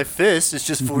 it's just my fist. It's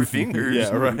just 4 fingers. Yeah,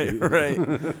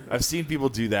 right. I've seen people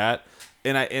do that,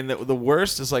 and the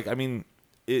worst is like, I mean,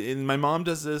 and my mom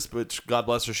does this, but God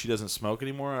bless her, she doesn't smoke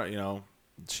anymore.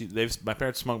 My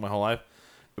parents smoked my whole life,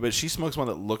 but she smokes one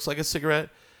that looks like a cigarette.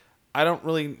 I don't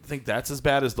really think that's as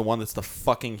bad as the one that's the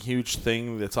fucking huge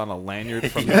thing that's on a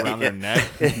lanyard from around their neck.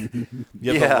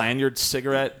 You have the lanyard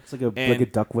cigarette. It's like a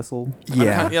duck whistle.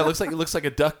 Yeah. Yeah, it looks like a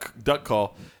duck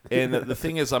call. And the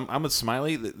thing is, I'm with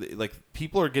Smiley. Like,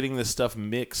 people are getting this stuff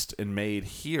mixed and made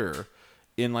here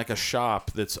in like a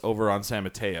shop that's over on San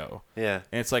Mateo. Yeah.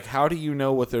 And it's like, how do you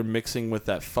know what they're mixing with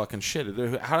that fucking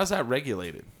shit? How is that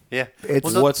regulated? Yeah.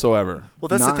 It's Whatsoever. Well,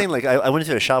 that's the Not- thing. Like, I went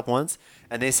into a shop once,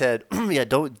 and they said, yeah,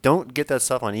 don't get that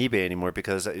stuff on eBay anymore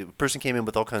because a person came in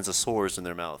with all kinds of sores in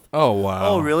their mouth. Oh, wow.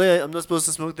 Oh, really? I'm not supposed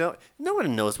to smoke that? No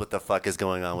one knows what the fuck is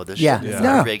going on with this Yeah. shit. It's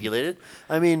Yeah. not regulated.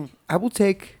 I mean, I will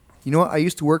take. You know what? I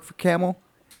used to work for Camel,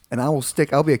 and I'll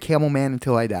be a Camel man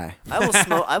until I die.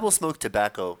 I will smoke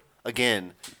tobacco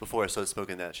again before I start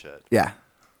smoking that shit. Yeah.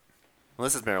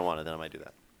 Unless it's marijuana, then I might do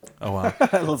that. Oh, wow.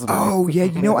 Oh yeah.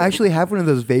 I actually have one of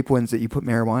those vape ones that you put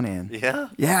marijuana in. Yeah?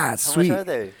 Yeah, it's How sweet. much are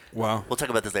they? Wow. We'll talk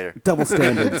about this later. Double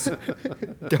standards.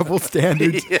 Double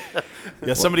standards.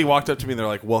 Yeah, somebody walked up to me and they're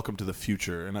like, welcome to the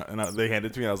future. And they handed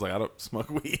it to me. And I was like, I don't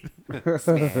smoke weed. But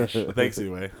thanks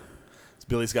anyway.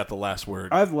 Billy's got the last word.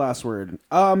 I have the last word.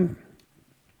 I'm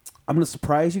gonna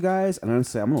surprise you guys, and I'm gonna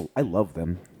say I love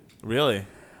them. Really?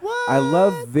 I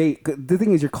love vape. The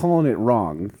thing is, you're calling it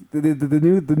wrong.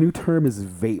 The new term is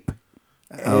vape.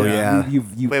 Oh, yeah.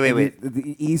 Wait.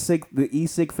 The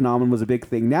e-cig phenomenon was a big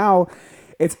thing. Now,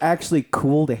 it's actually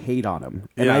cool to hate on them.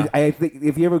 And Yeah. I think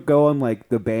if you ever go on like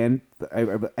the band,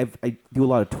 I do a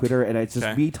lot of Twitter, and it's just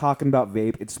Okay. me talking about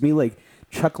vape. It's me like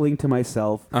chuckling to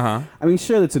myself. Uh-huh. I mean,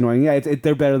 sure, that's annoying. Yeah,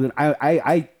 they're better than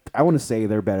I want to say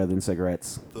they're better than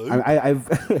cigarettes. I've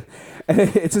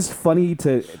it's just funny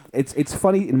it's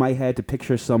funny in my head to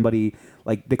picture somebody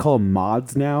like they call them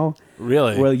mods now.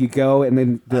 Really? Where you go and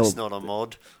then That's they'll not a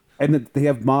mod. and they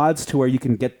have mods to where you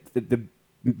can get the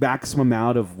maximum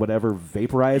amount of whatever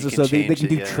vaporizer, so they can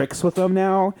do tricks with them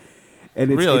now. And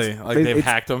it's, really, they've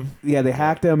hacked them. Yeah, they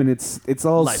hacked them, and it's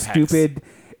all Life stupid.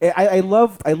 I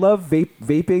love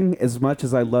vaping as much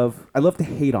as I love to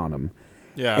hate on them.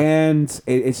 Yeah, and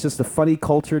it's just a funny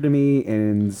culture to me,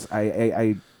 and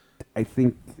I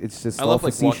think it's just all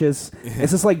facetious.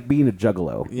 It's just like being a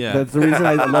juggalo. Yeah, that's the reason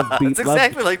I love being. It's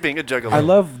exactly like being a juggalo. I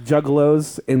love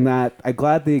juggalos in that I'm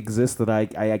glad they exist. That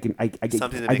I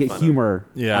get humor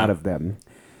out of them.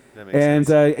 And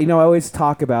I always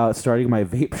talk about starting my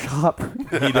vape shop.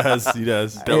 He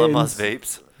does. Bellamas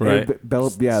vapes. Right.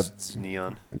 It's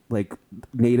neon. Like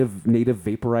native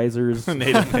vaporizers.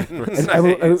 Native vaporizers. And I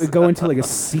would go into like a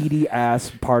seedy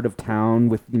ass part of town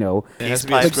with it has to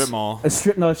be a strip mall. A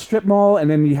strip mall, and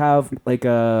then you have like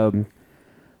a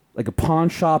pawn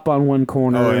shop on one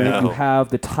corner, and then you have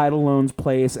the title loans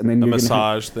place, and then the you're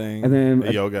massage thing, and then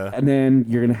the yoga, and then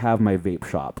you're gonna have my vape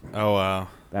shop. Oh wow.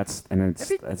 That's a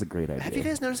great idea. Have you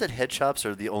guys noticed that head shops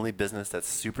are the only business that's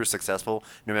super successful,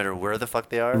 no matter where the fuck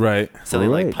they are? Right. Selling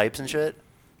like pipes and shit,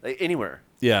 like anywhere.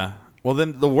 Yeah. Well,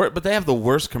 then but they have the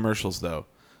worst commercials though.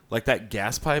 Like that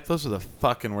gas pipe. Those are the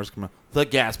fucking worst commercials. The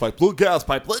gas pipe. Blue gas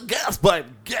pipe. Blue gas pipe.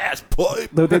 Gas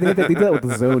pipe. They did that with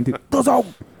the Zone too. The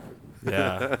Zone.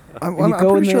 Yeah. I'm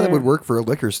pretty sure that would work for a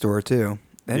liquor store too.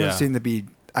 They don't seem to be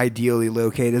ideally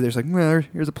located. There's like, well,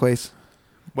 here's a place.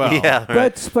 Well, yeah,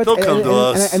 right. but they'll come to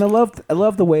us. And I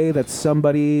love the way that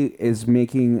somebody is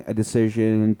making a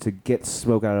decision to get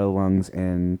smoke out of the lungs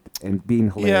and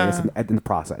being hilarious in the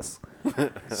process.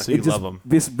 So you love them.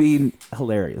 Just being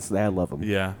hilarious. I love them.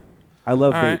 Yeah. I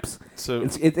love All right. vapes. So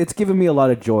it's given me a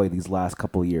lot of joy these last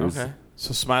couple of years. Okay.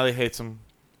 So Smiley hates them.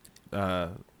 I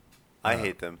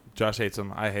hate them. Josh hates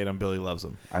them. I hate them. Billy loves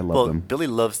them. I love them. Billy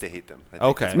loves to hate them.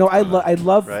 Okay. No, I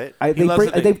love. Right?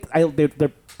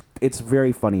 They're it's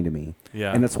very funny to me.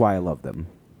 Yeah. And that's why I love them.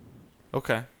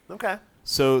 Okay. Okay.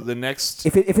 So the next...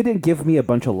 If it didn't give me a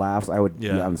bunch of laughs, I would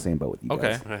be on the same boat with you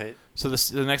guys. Okay. Right. So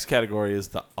the next category is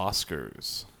the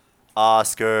Oscars.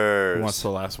 Oscars. Who wants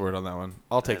the last word on that one?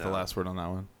 I'll take the last word on that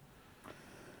one.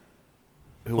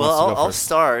 Who well, wants to go I'll first?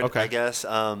 start, Okay. I guess.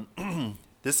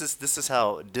 This is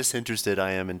how disinterested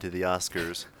I am into the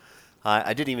Oscars.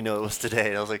 I didn't even know it was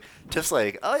today. I was like, Tiff's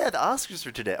like, oh yeah, the Oscars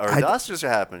are today, or the Oscars are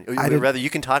happening. Or rather, you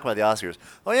can talk about the Oscars.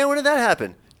 Oh yeah, when did that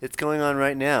happen? It's going on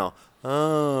right now.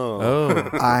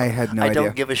 Oh. I had no idea. I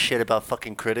don't give a shit about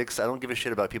fucking critics. I don't give a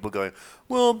shit about people going,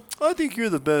 well, I think you're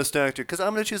the best actor, because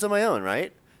I'm going to choose on my own,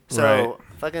 right? So,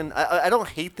 fucking, I don't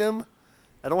hate them.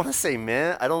 I don't want to say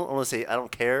meh. I don't want to say I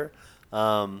don't care.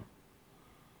 I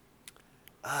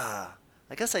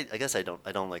guess I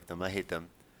don't like them. I hate them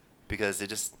because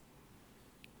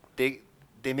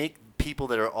they make people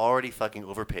that are already fucking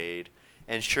overpaid,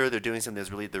 and sure, they're doing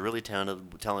something they're really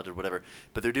talented, whatever,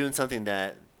 but they're doing something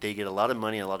that they get a lot of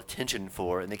money and a lot of attention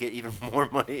for, and they get even more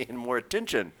money and more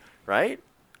attention, right?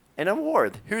 An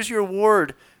award. Here's your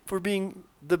award for being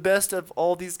the best of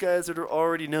all these guys that are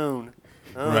already known.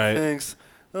 Oh, right. Thanks.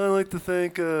 I like to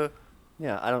thank.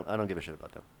 Yeah, I don't give a shit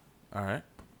about them. All right.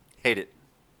 Hate it.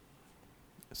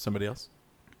 Somebody else?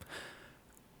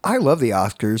 I love the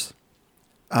Oscars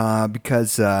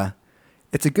because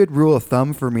it's a good rule of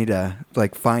thumb for me to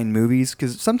like find movies,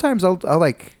 because sometimes I'll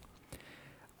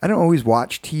I don't always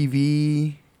watch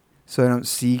TV, so I don't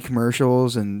see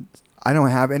commercials, and I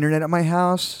don't have internet at my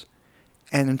house.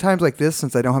 And in times like this,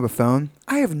 since I don't have a phone,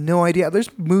 I have no idea. There's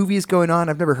movies going on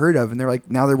I've never heard of, and they're like,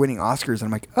 now they're winning Oscars, and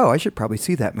I'm like, oh, I should probably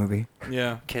see that movie.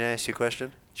 Yeah. Can I ask you a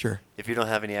question? Sure. If you don't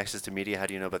have any access to media, how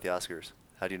do you know about the Oscars?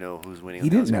 How do you know who's winning? He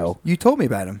the didn't Oscars? know. You told me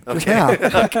about him just Okay. now.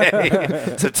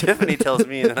 Okay. So Tiffany tells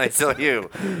me, and then I tell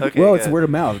you. Okay. Well, good. it's word of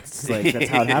mouth. It's like that's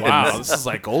how it happens. Wow, this is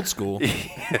like old school.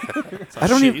 I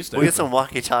don't even. We'll get some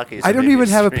walkie-talkies. I and don't maybe even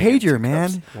have a string and pager, some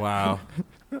man. cups. Wow.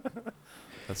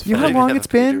 That's You know funny. how long have it's a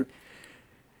been pager.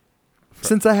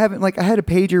 since I haven't I had a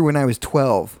pager when I was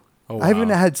 12. Oh, I haven't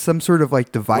wow. had some sort of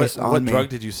like device What on me. drug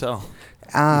did you sell?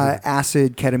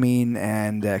 Acid, ketamine,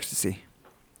 and ecstasy.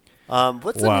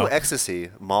 What's the Wow. new ecstasy,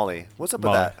 Molly? What's up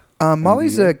Molly. with that?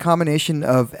 Molly's a combination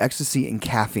of ecstasy and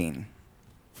caffeine.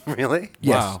 Really?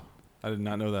 Yes. Wow. I did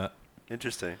not know that.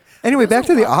 Interesting. Anyway, back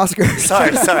to the Oscars.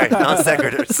 Sorry, non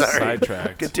sequitur. Sorry.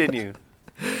 Sidetracked. Continue.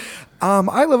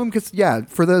 I love them because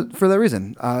for that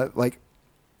reason.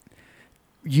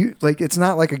 It's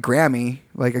not like a Grammy.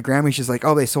 Like a Grammy's just like,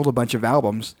 oh, they sold a bunch of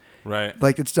albums. Right.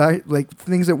 Like it's not, like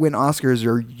things that win Oscars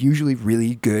are usually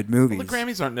really good movies. Well, the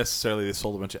Grammys aren't necessarily they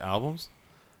sold a bunch of albums.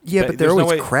 Yeah, but they're there's no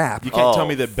always way- crap. You can't tell Oh.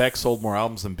 me that Beck sold more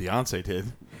albums than Beyonce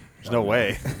did. There's no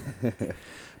way.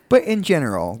 But in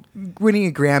general, winning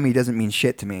a Grammy doesn't mean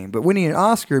shit to me. But winning an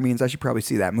Oscar means I should probably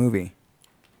see that movie.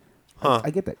 Huh. I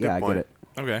get that. Yeah, I get it.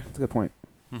 Okay. That's a good point.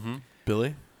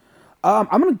 Billy? I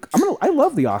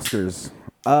love the Oscars.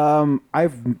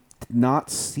 I've not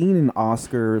seen an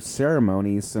Oscar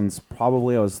ceremony since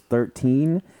probably I was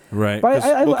 13. Right. But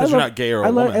Because you're not gay or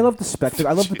a woman. I love the spectacle.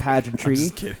 I love the pageantry. I'm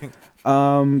just kidding.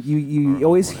 You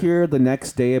always hear the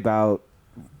next day about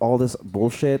all this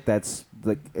bullshit that's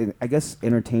like I guess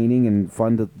entertaining and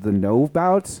fun to know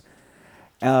about.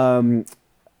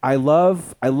 I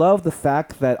love the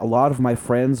fact that a lot of my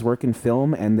friends work in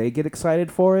film and they get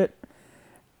excited for it.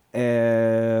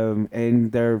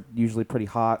 And they're usually pretty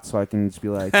hot, so I can just be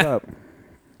like, "What's up?"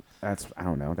 I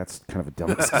don't know. That's kind of a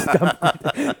dumb.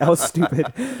 That was stupid.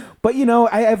 But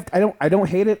I don't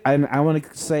hate it. I want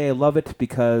to say I love it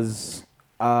because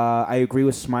I agree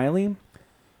with Smiley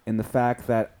in the fact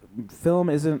that film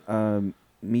isn't a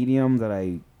medium that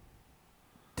I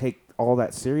take all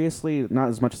that seriously. Not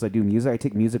as much as I do music. I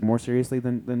take music more seriously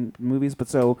than movies. But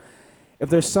so if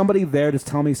there's somebody there to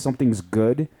tell me something's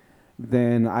good,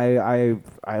 then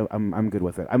I'm good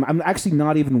with it. I'm actually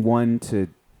not even one to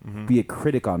be a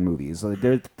critic on movies. Like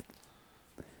there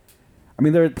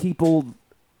are people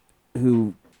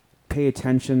who pay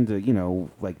attention to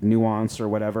like nuance or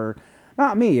whatever.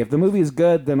 Not me. If the movie is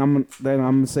good, then I'm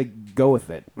gonna say go with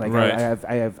it. Like right.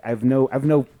 I have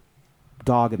no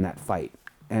dog in that fight,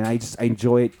 and I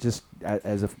enjoy it just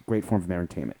as a great form of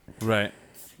entertainment. Right.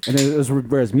 And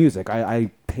whereas music, I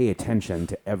pay attention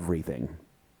to everything.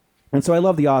 And so I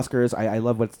love the Oscars. I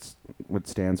love what it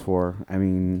stands for. I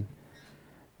mean,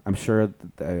 I'm sure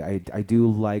I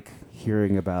do like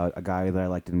hearing about a guy that I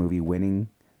liked in a movie winning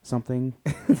something,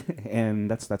 and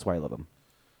that's why I love him.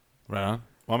 Right on.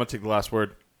 Well, I'm going to take the last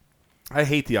word. I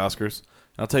hate the Oscars,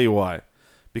 and I'll tell you why.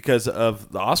 Because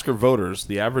of the Oscar voters,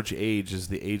 the average age is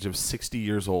the age of 60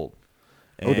 years old.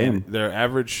 And their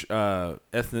average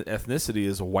ethnicity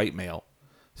is a white male.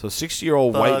 So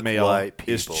 60-year-old white male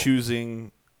is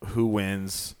choosing who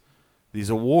wins these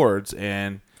awards,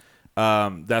 and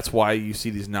that's why you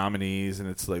see these nominees, and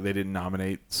it's like they didn't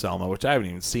nominate Selma, which I haven't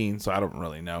even seen, so I don't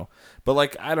really know. But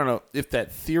like, I don't know if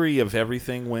that theory of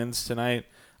everything wins tonight.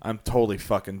 I'm totally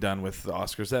fucking done with the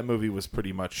Oscars. That movie was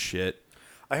pretty much shit.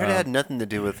 I heard it had nothing to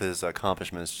do with his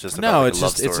accomplishments. Just about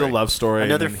it's a love story.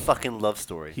 Another fucking love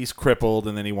story. He's crippled,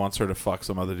 and then he wants her to fuck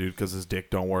some other dude because his dick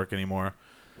don't work anymore.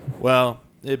 Well,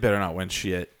 it better not win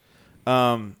shit.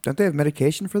 Don't they have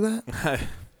medication for that?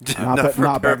 not for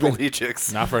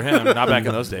paraplegics. Not for him. Not back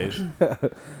in those days.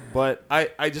 But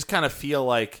I just kind of feel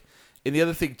like, and the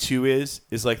other thing too is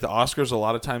like the Oscars a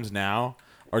lot of times now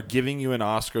are giving you an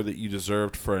Oscar that you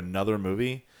deserved for another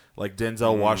movie. Like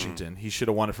Denzel Washington, he should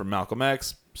have won it for Malcolm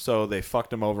X, so they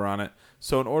fucked him over on it.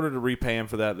 So in order to repay him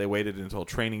for that, they waited until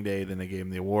Training Day, then they gave him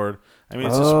the award. I mean,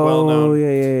 it's just well known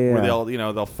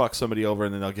where they'll fuck somebody over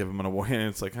and then they'll give him an award, and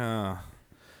it's like, I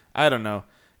don't know.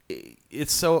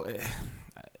 It's so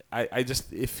I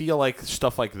feel like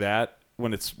stuff like that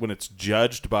when it's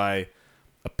judged by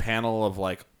a panel of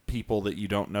like people that you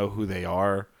don't know who they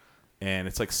are, and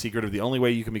it's like secretive. The only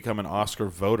way you can become an Oscar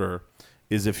voter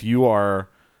is if you are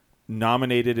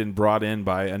nominated and brought in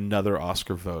by another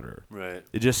Oscar voter. Right.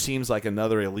 It just seems like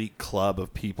another elite club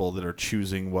of people that are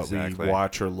choosing what we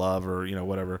watch or love or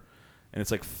whatever. And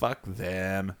it's like, fuck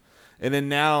them. And then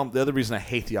now the other reason I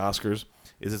hate the Oscars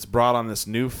is it's brought on this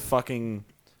new fucking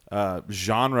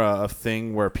genre of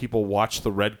thing where people watch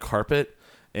the red carpet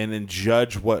and then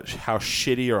judge how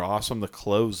shitty or awesome the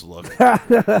clothes look.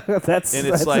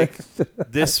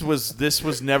 This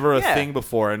was never a thing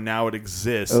before, and now it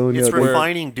exists. Oh, no, it's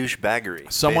refining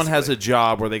douchebaggery. Someone has a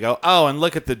job where they go, oh, and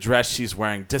look at the dress she's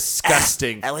wearing.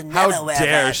 Disgusting. I would never How wear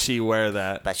dare that. she wear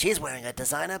that? But she's wearing a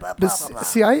designer, blah, blah, blah, blah.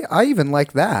 See, I even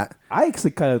like that. I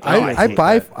actually kind of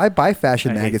I buy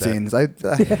fashion I hate magazines.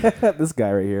 this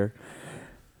guy right here.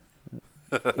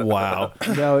 Wow.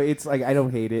 No, it's like I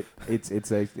don't hate it.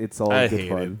 It's all I good hate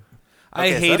fun. it.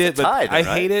 I hate that's it, a tie but then,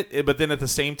 I hate it. But then at the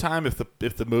same time, if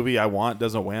the movie I want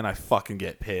doesn't win, I fucking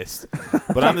get pissed.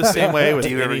 But I'm the same way with. Do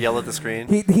you ever yell at the screen?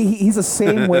 He's the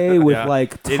same way with Yeah.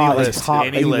 like Any top list, top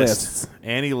any A list,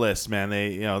 any list, man.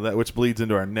 They that which bleeds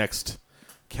into our next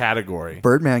category.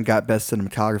 Birdman got best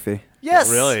cinematography. Yes.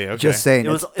 Really? Okay. Just saying, It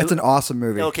was- it's an awesome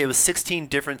movie. Okay, it was 16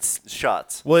 different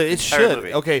shots. Well, it Entire should.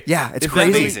 movie. Okay. Yeah, it's If that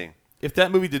crazy. movie- Amazing. If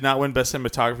that movie did not win Best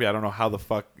Cinematography, I don't know how the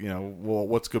fuck,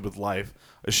 what's good with life.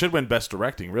 It should win Best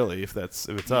Directing, really, if it's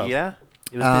up. Yeah.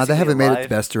 It was They basically haven't a made it live- to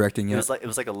best directing yet. It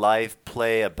was like a live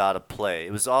play about a play.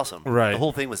 It was awesome. Right. The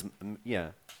whole thing was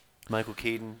Michael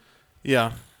Keaton,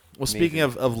 Yeah. Well, speaking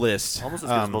of lists, almost as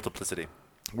good as Multiplicity.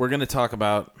 we're going to talk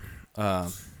about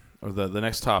or the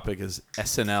next topic is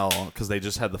SNL because they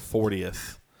just had the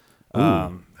 40th.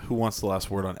 Who wants the last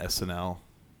word on SNL?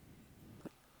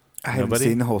 I haven't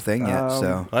seen the whole thing yet,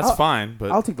 so that's fine.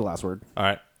 But I'll take the last word. All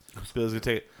right, Bill's gonna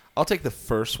take it. I'll take the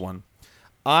first one.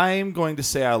 I'm going to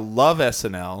say I love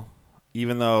SNL,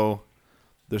 even though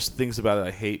there's things about it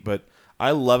I hate, but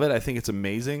I love it. I think it's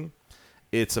amazing.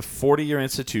 It's a 40-year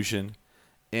institution,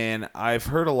 and I've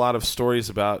heard a lot of stories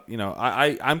about.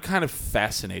 I'm kind of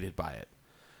fascinated by it.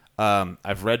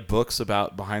 I've read books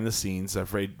about behind the scenes.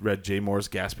 I've read Jay Moore's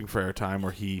Gasping for Airtime,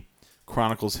 where he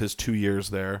chronicles his 2 years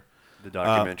there. The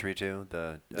documentary too.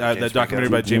 The documentary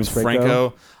by James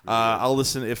Franco. I'll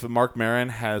listen if Mark Maron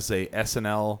has a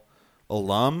SNL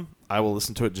alum. I will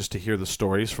listen to it just to hear the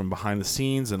stories from behind the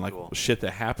scenes and shit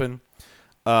that happened.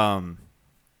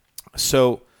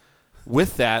 So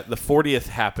with that, the 40th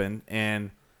happened, and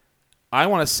I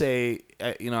want to say,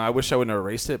 I wish I wouldn't have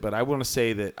erased it, but I want to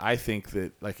say that I think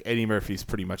that Eddie Murphy's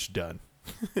pretty much done.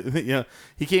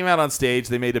 He came out on stage.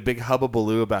 They made a big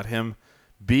hubbubaloo about him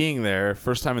being there,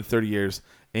 first time in 30 years,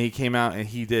 and he came out and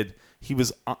he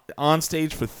was on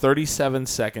stage for 37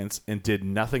 seconds and did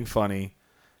nothing funny,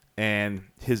 and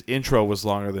his intro was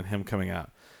longer than him coming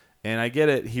out. And I get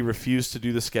it. He refused to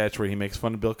do the sketch where he makes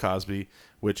fun of Bill Cosby,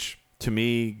 which to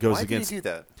me goes Why against. Why did he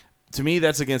do that? To me,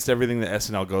 that's against everything that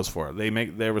SNL goes for.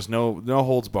 There was no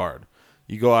holds barred.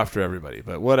 You go after everybody,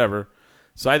 but whatever.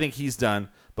 So I think he's done.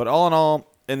 But all in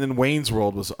all, and then Wayne's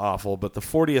World was awful, but the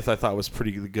 40th I thought was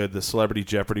pretty good. The Celebrity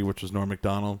Jeopardy, which was Norm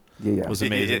Macdonald, was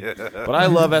amazing. But I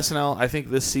love SNL. I think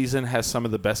this season has some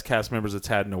of the best cast members it's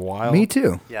had in a while. Me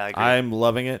too. Yeah, I agree. I'm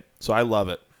loving it, so I love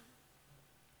it.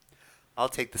 I'll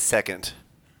take the second.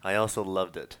 I also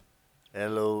loved it.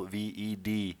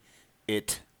 LOVED.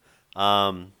 It.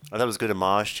 I thought it was a good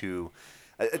homage to.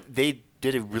 They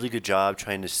did a really good job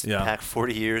trying to pack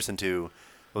 40 years into.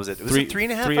 What was it? Was it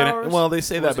 3.5 hours? Well, they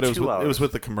say that, but it was was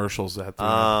with the commercials that had 3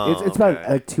 hours. It's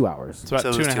about 2 hours. It's about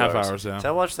 2.5 hours. Yeah. So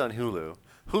I watched it on Hulu.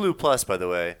 Hulu Plus, by the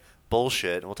way,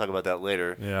 bullshit. And we'll talk about that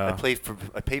later. Yeah. I paid for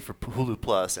Hulu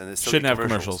Plus, and it's shouldn't have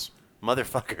commercials.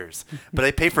 Motherfuckers. But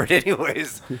I pay for it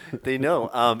anyways. They know.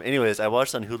 Anyways, I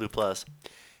watched it on Hulu Plus,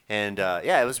 and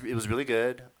it was really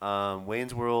good.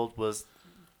 Wayne's World was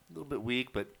a little bit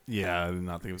weak, but yeah, I did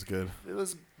not think it was good. It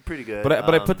was pretty good.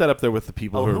 But I put that up there with the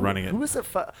people who are running it. Who was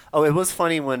the? It was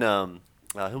funny when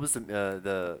who was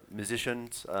the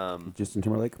musicians? Justin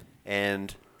Timberlake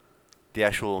and the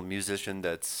actual musician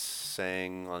that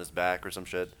sang on his back or some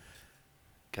shit.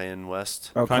 Kanye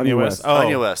West. Oh, Kanye West.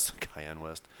 Kanye West. Kanye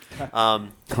West.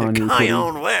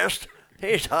 Kanye West.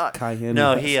 He's hot.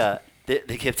 No, he.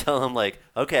 They kept telling him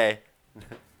okay,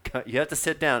 you have to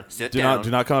sit down. Do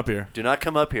not come up here. Do not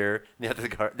come up here. And you have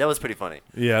to that was pretty funny.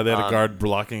 Yeah, they had a guard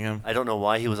blocking him. I don't know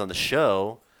why he was on the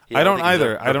show. I don't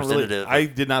either. I don't really. I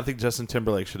did not think Justin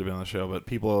Timberlake should have been on the show, but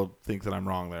people think that I'm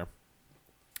wrong there.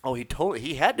 Oh,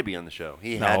 he had to be on the show.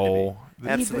 He had to be.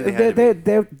 Absolutely had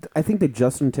to be. I think the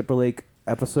Justin Timberlake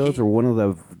episodes are one of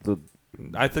the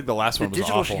I think the last one was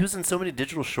awful. He was in so many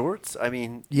digital shorts. I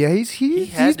mean, yeah, he's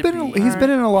been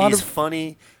in a lot of. He's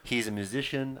funny. He's a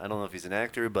musician. I don't know if he's an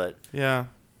actor, but yeah,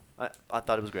 I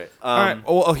thought it was great. All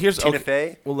right. Here's Tina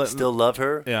Fey. Still love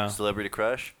her. Yeah. Celebrity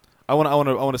crush. I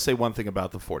want to say one thing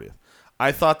about the 40th.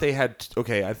 I thought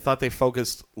they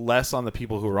focused less on the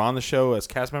people who were on the show as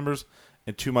cast members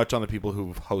and too much on the people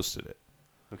who hosted it.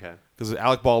 Okay. Because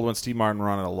Alec Baldwin, Steve Martin were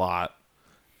on it a lot,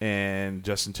 and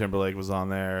Justin Timberlake was on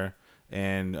there.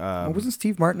 And wasn't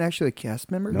Steve Martin actually a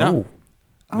cast member? No.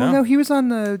 Oh no, he was on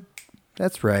the.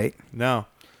 That's right. No.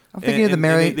 I'm thinking of the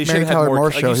Mary Tyler Moore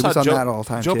show. He was on that all the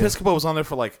time. Joe Piscopo was on there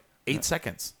for 8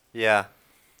 seconds. Yeah.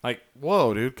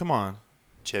 Whoa, dude, come on.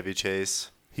 Chevy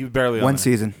Chase. He was barely on one there.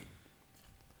 Season.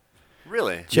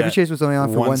 Really? Chevy Chase was only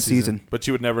on for one season. But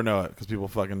you would never know it because people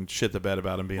fucking shit the bed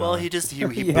about him being on. Well, he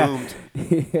boomed.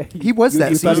 He was that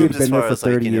season. He'd been there for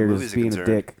 30 years being a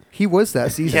dick. He was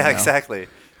that season. Yeah, exactly.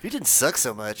 You didn't suck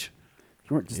so much.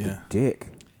 You weren't just a dick.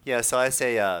 Yeah, so I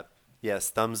say yes,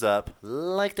 thumbs up.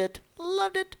 Liked it.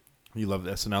 Loved it. You love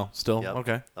SNL still? Yep.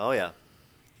 Okay. Oh, yeah.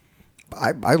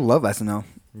 I love SNL.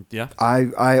 Yeah.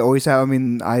 I always have. I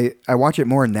mean, I watch it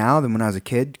more now than when I was a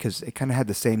kid because it kind of had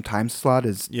the same time slot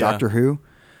as Doctor Who.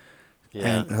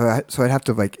 Yeah. And so I'd have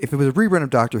to if it was a rerun of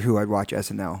Doctor Who, I'd watch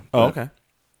SNL. Oh, okay.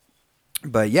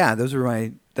 But yeah, that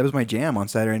was my jam on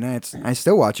Saturday nights. I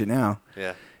still watch it now.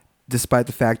 Yeah. Despite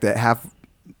the fact that half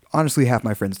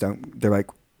my friends don't. They're like,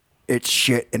 it's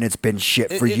shit and it's been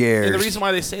shit for years. And the reason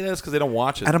why they say that is because they don't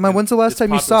watch it. And I'm like, when's the last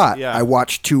time you saw it? Yeah. I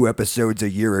watched 2 episodes a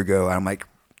year ago. And I'm like,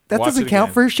 that doesn't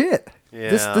count for shit.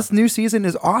 Yeah. This new season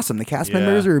is awesome. The cast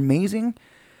members are amazing.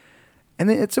 And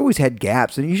it's always had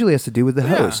gaps, and it usually has to do with the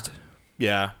host.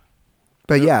 Yeah.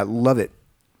 But yeah, love it.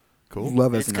 Cool.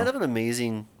 Love It's SNL. kind of an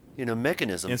amazing,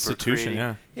 mechanism Institution,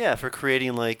 for creating, for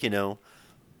creating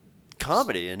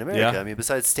comedy in America. Yeah. I mean,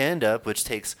 besides stand-up, which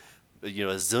takes a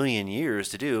zillion years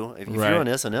to do, if Right. you're on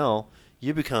SNL,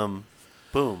 you become,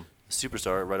 boom, a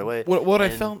superstar right away. What I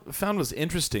found was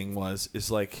interesting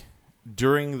is like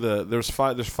during there's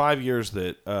 5 years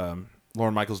that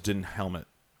Lorne Michaels didn't helmet,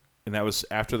 and that was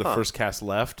after the first cast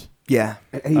left. Yeah.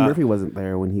 Eddie Murphy wasn't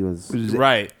there when he was.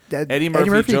 Right. Eddie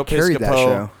Murphy, Joe carried that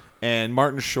Piscopo, show. and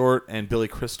Martin Short and Billy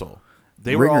Crystal.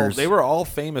 They Ringers. were all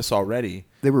famous already.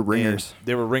 They were ringers.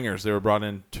 They were ringers. They were brought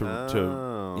in to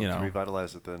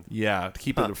revitalize it then. Yeah, to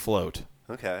keep it afloat.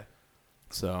 Okay.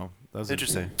 So that was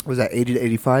Interesting. Was that 80 to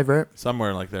 85, right?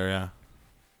 Somewhere like there, yeah.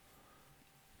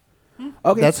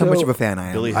 Okay, That's so, how much of a fan I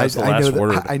am. Billy has the I know last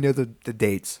word. I know the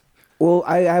dates. Well,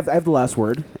 I have the last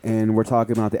word, and we're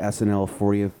talking about the SNL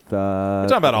 40th. We're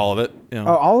talking about all of it. You know.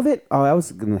 Oh, all of it? Oh, I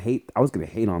was gonna hate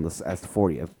on this as the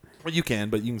 40th. Well, you can,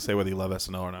 but you can say whether you love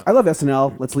SNL or not. I love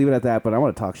SNL. Let's leave it at that. But I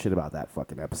want to talk shit about that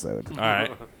fucking episode. All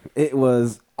right. It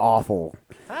was awful.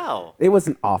 How? It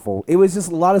wasn't awful. It was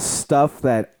just a lot of stuff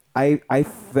that I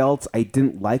felt I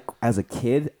didn't like as a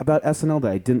kid about SNL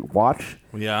that I didn't watch.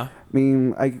 Yeah. I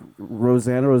mean,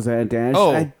 Rosanna Dash.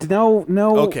 Oh.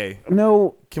 No. Okay.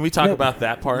 No. Can we talk about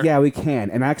that part? Yeah, we can.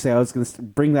 And actually, I was going to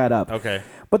bring that up. Okay.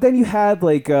 But then you had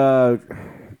like,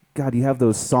 God, you have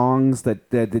those songs that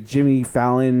the Jimmy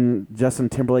Fallon, Justin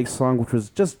Timberlake song, which was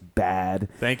just bad.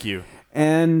 Thank you.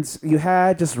 And you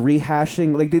had just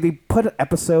rehashing, like they put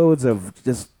episodes of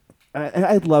just.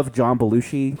 I love John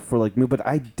Belushi for like me, but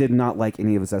I did not like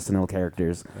any of his SNL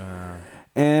characters.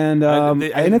 And I and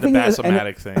think the the thing is,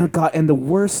 Bassomatic thing. oh God, and the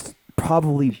worst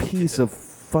probably piece of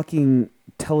fucking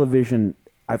television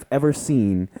I've ever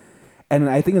seen. And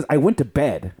I think is I went to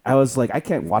bed. I was like, I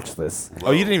can't watch this.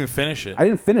 Oh, you didn't even finish it. I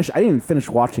didn't even finish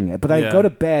watching it. But I Yeah. go to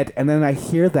bed and then I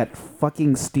hear that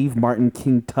fucking Steve Martin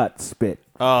King Tut spit,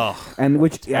 Oh, and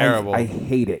which terrible. I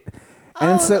hate it.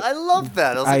 And so I love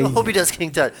that. I was like, I hope he does King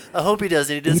Tut. I hope he does.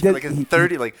 And he does for like a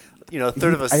third of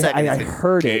a second. I He's like,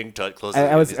 heard King it. Tut, close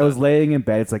I was laying in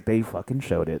bed. It's like they fucking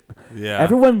showed it. Yeah.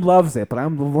 Everyone loves it, but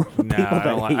I'm the one of the nah, people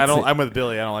that hates it. I'm with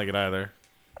Billy. I don't like it either.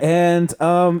 And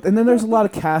then there's a lot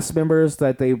of cast members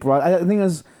that they brought. I think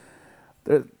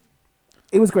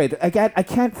it was great. I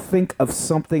can't think of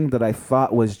something that I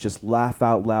thought was just laugh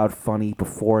out loud funny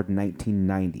before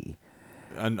 1990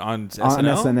 On SNL? on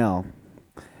SNL.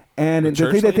 And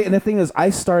the thing is, I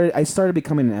started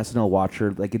becoming an SNL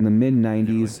watcher like in the mid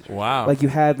 '90s. Wow! Like you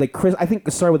had like Chris. I think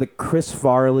it started with like Chris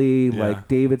Farley, Yeah. like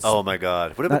David. oh my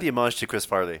God! What about the homage to Chris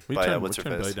Farley by what's her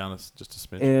Billy face? down just a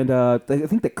smidge. And I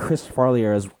think that Chris Farley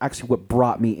era is actually what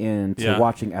brought me into Yeah.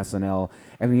 watching SNL.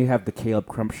 And then you have the Caleb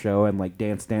Crump show and like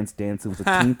Dance. It was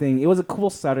a teen thing. It was a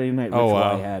cool Saturday night ritual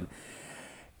wow. I had.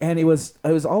 And it was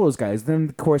all those guys. Then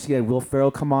of course you had Will Ferrell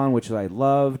come on, which I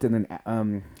loved, and then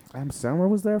Adam Sandler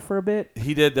was there for a bit.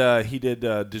 He did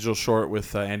Digital Short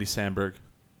with Andy Samberg,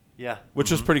 Yeah,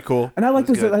 which was pretty cool. And I like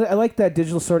That was those. good. I like that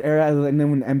Digital Sword era. And then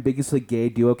when Ambiguously Gay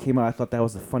Duo came out, I thought that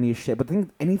was the funniest shit. But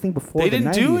then anything before They the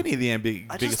didn't 90s, do any of the I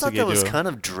Ambiguously just thought Gay that was Duo. kind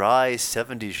of dry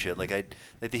 '70s shit. Like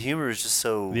the humor is just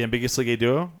so. The Ambiguously Gay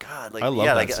Duo? God, like I love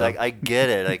yeah, that like, stuff. I get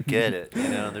it. You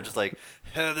know, they're just like,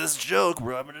 hey, this joke,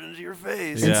 rubbing it into your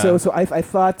face. And Yeah. so I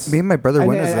thought Me and my brother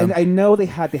went as them. I know they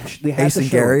had Ace to and show,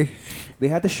 Gary. They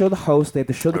had to show the host. They had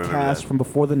to show the remember cast that. from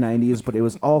before the '90s, but it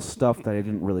was all stuff that I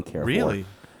didn't really care Really? for.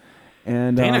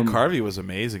 And Dana Carvey was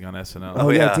amazing on SNL. Oh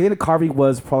yeah, yeah. Dana Carvey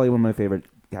was probably one of my favorite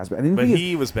cast. but And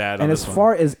he was bad on And this as one.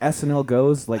 far as SNL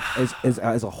goes, like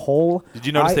as a whole, Did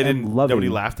you notice I they am didn't? loving- Nobody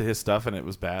laughed at his stuff, and it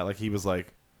was bad. Like he was like,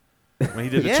 when he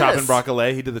did the Yes. chop and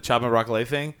broccoli, he did the chop and broccoli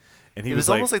thing, and he It was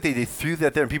almost like they threw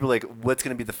that there, and people were like, "What's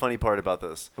going to be the funny part about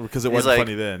this?" Because it And he's wasn't like-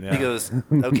 funny then, yeah. He goes,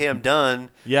 "Okay, I'm done."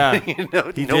 yeah, You know,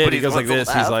 he did. nobody He goes like wants to this.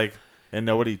 He's laugh. like, and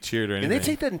nobody cheered or And anything. they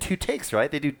take that in 2 takes, right?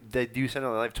 They do Saturday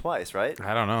Night Live twice, right?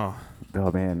 I don't know. Oh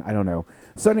man, I don't know.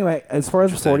 So anyway, as far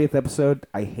as the 40th episode,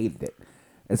 I hated it.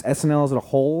 As SNL as a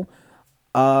whole,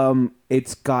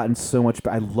 it's gotten so much.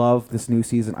 I love this new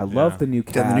season. I love the new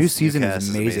cast. Yeah, the new season cast is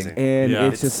is amazing. amazing. and Yeah.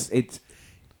 it's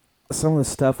some of the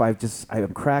stuff I'm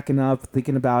cracking up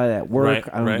thinking about it at work.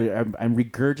 Right. I'm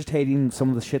regurgitating some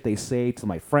of the shit they say to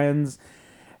my friends,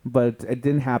 but it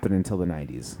didn't happen until the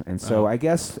 90s. And so I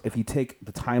guess if you take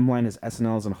the timeline as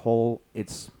SNL as a whole,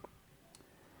 it's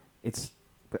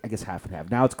I guess half and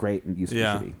half. Now it's great and used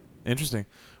Yeah, to be. interesting.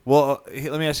 Well,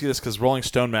 let me ask you this, because Rolling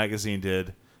Stone magazine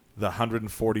did the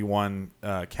 141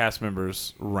 cast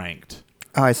members ranked.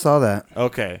 Oh, I saw that.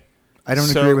 Okay, I don't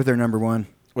So- agree with their number one.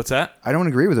 What's that? I don't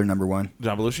agree with their number one.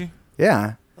 John Belushi?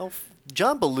 Yeah. Oh,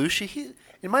 John Belushi.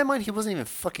 In my mind, he wasn't even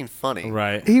fucking funny.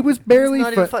 Right. He was barely It's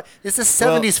not even funny. It's the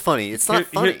 70s funny. It's not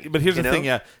funny. But here's you the know? thing,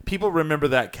 yeah. People remember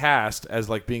that cast as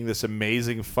like being this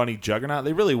amazing, funny juggernaut.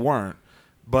 They really weren't.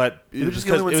 But They were just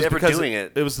the only ones ever doing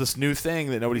it. It was this new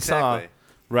thing that nobody Exactly. saw.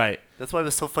 Right. That's why it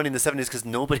was so funny in the 70s, because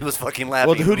nobody was fucking laughing.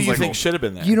 Well, who It do was you like, think should have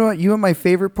been there? You know what? You know my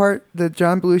favorite part that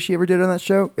John Belushi ever did on that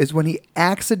show is when he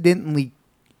accidentally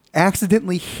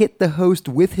hit the host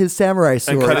with his samurai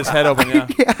sword and cut his head open, yeah.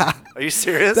 Yeah, Are you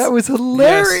serious? that was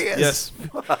hilarious. Yes.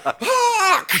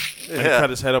 And cut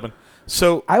his head open.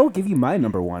 So, I will give you my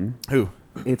number one. who?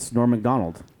 It's Norm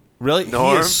Macdonald. Really?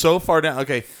 Norm? He is so far down.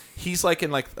 Okay. He's like in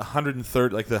like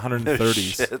 130, like the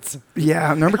 130s. Shit.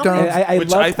 Yeah, Norm Macdonald. I Which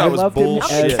loved, I thought was loved him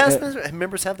bullshit. How many as- cast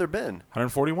members have there been?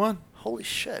 141? Holy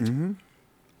shit. Mm-hmm.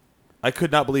 I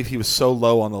could not believe he was so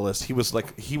low on the list. He was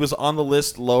on the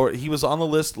list lower. He was on the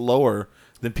list lower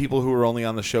than people who were only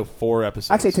on the show 4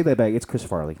 episodes. Actually, I take that back. It's Chris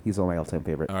Farley. He's my all-time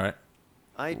favorite. All right.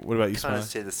 I What about you, kind Smiley? of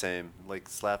say the same. Like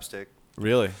slapstick.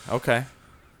 Really? Okay.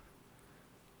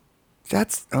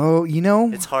 That's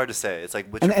It's hard to say. It's like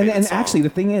which And, your and, favorite and song? actually, the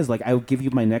thing is, like, I'll give you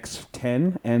my next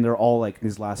 10, and they're all, like,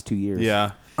 his last 2 years.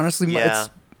 Yeah. honestly, Yeah.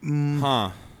 Huh.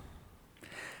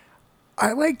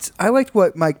 I liked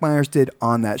what Mike Myers did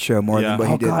on that show more Yeah. than what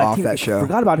he Oh, did God, off I that show.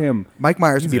 forgot about him. Mike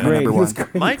Myers would be my Great. number He was one.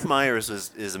 great. Mike Myers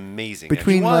is amazing.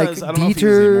 Between He was. like I don't know if he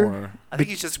is Dieter, anymore. I think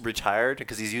he's just retired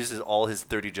because he's used all his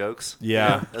 30 jokes.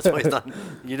 Yeah. That's why he's not.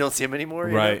 You don't see him anymore.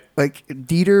 you know? Right. like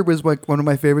Dieter was like one of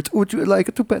my favorites. Would you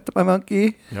like to pet my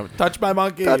monkey? Touch my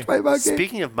monkey. Touch my monkey.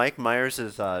 Speaking of Mike Myers'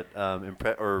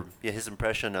 his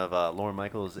impression of Lorne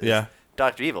Michaels is Yeah.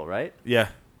 Dr. Evil, right? Yeah.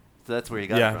 So that's where you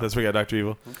got it Yeah. from. That's where we got Dr.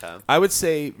 Evil. Okay. I would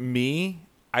say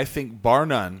I think bar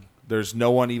none, there's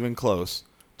no one even close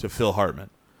to Phil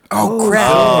Hartman. Oh crap!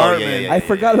 Oh, Hartman. I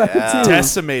forgot about it, too.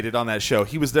 Decimated on that show.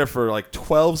 He was there for like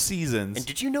 12 seasons. And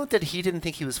did you note that he didn't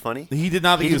think he was funny? He did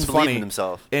not think he was didn't believe funny in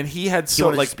himself. And he had He so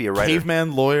wanted to like just be a writer.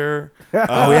 caveman lawyer.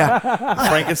 Oh yeah.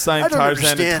 Frankenstein,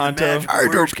 Tarzan, and Tonto. I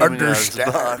don't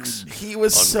understand. He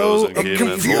was so Unfrozen caveman.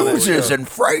 Confuses and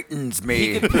frightens He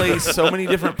me. could play so many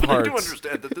different I do parts.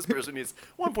 understand that this person needs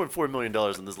 $1.4 million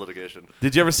in this litigation.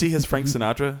 Did you ever see his Frank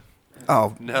Sinatra?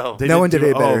 Oh No. They No one did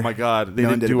it Oh better. my God, they No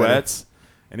one did did it better. duets,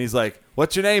 and he's like,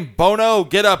 "What's your name, Bono?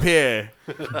 Get up here."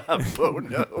 Oh,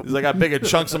 no. He's like, "I got bigger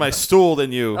chunks of my stool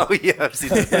than you." Oh, yeah. I've seen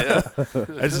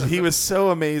that. He was so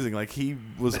amazing. Like he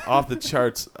was off the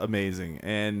charts amazing,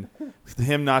 and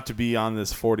him not to be on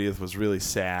this 40th was really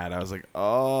sad. I was like,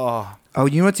 oh. Oh,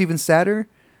 you know what's even sadder?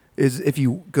 Is if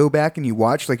you go back and you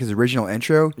watch like his original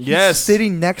intro, he's Yes.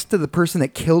 sitting next to the person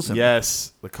that kills him.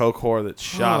 Yes, the coke whore that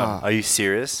shot him. Are you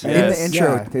serious? In Yes. the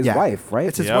intro, Yeah, his wife, right?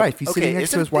 It's his Yep. wife. He's Okay, sitting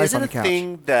next to his wife on the couch. Is it a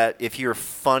thing that if you're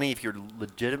funny, if you're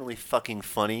legitimately fucking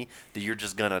funny, that you're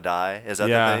just gonna die? Is that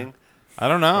Yeah. the thing? I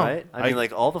don't know. Right? I mean,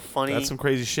 like all the funny that's some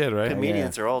crazy shit, right?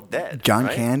 comedians are all dead. John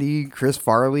right? Candy, Chris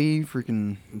Farley,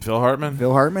 freaking Phil Hartman.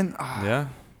 Phil Hartman. Ah. Yeah.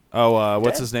 Oh,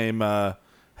 what's Dead? his name?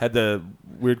 Had the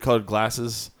weird colored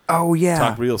glasses. Oh yeah.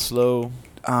 Talk real slow.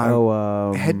 Mitch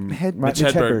Mitch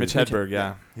Hedberg. Mitch Hedberg.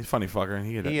 Yeah, he's a funny fucker, and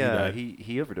he died.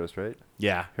 He overdosed, right?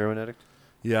 Yeah. Heroin addict.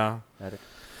 Yeah. Addict.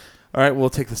 All right, we'll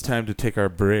take this time to take our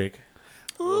break.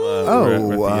 We're at Oh, the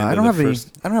end I of don't the have any.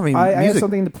 first- I don't have any I have music.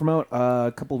 something to promote.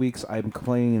 A couple weeks, I'm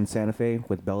playing in Santa Fe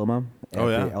with Bellama at Oh,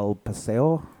 yeah? the El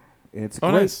Paseo. It's a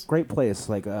Oh, great, nice. great place.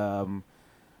 Like, we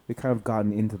kind of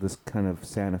gotten into this kind of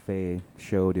Santa Fe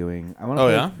show doing. I want to. Oh,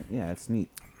 yeah? Yeah, it's neat.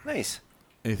 Nice.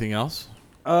 Anything else?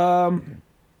 No.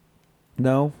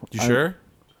 You sure?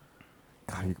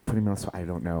 God, you're putting me on the spot. I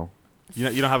don't know. You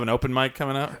don't have an open mic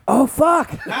coming up? Oh fuck!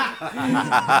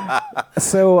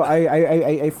 So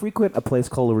I frequent a place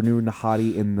called Loruna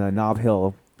Nahati in the Nob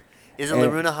Hill. Is it And-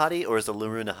 Loruna Hati or is it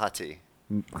Loruna Hati?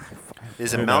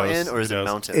 Is it Who mountain knows? or is Who it knows?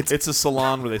 mountain? It's a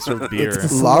salon where they serve beer.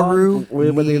 It's a Laru. Where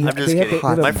they- I'm just they kidding.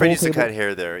 have My a friend pool used to table. cut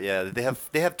hair there. Yeah, they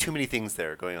have too many things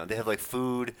there going on. They have like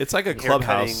food. It's like a hair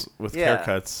clubhouse cutting. with Yeah.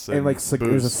 haircuts And like there's a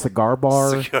booze. cigar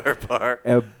bar, Cigar bar.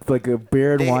 like a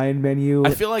beer and They- wine menu.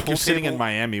 I feel like Pool you're sitting in table.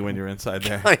 Miami when you're inside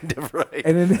there. Kind of right.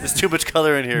 And then- There's too much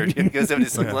color in here. Do you guys have any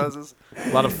sunglasses?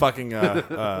 A lot of fucking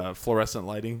fluorescent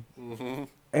lighting.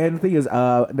 And the thing is,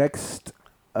 next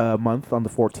month on the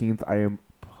 14th, I am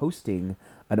hosting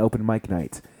an open mic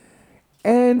night.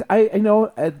 And I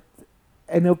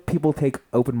know people take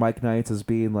open mic nights as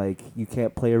being like you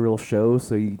can't play a real show,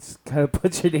 so you just kind of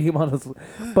put your name on us.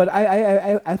 But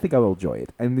I think I will enjoy it.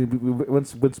 And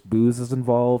once booze is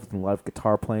involved and a lot of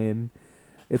guitar playing,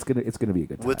 it's gonna be a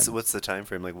good time. What's the time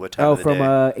frame? Like what time Oh, of the from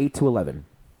day? 8 to 11.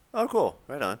 Oh, cool.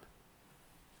 Right on.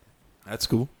 That's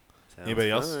cool. Sounds Anybody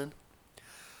else? fun.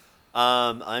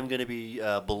 I'm going to be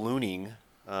ballooning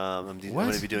I'm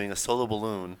going to be doing a solo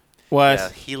balloon. What? Yeah,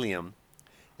 helium.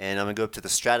 And I'm going to go up to the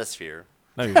stratosphere.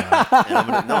 No, you're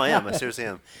not. No, I am. I seriously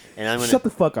am. And I'm Shut the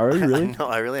fuck up. Are you really? No,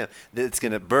 I really am. It's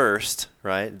going to burst,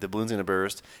 right? The balloon's going to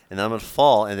burst, and then I'm going to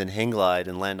fall and then hang glide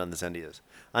and land on the Zendias.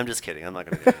 I'm just kidding. I'm not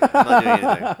going to do anything. I'm not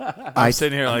doing anything. I'm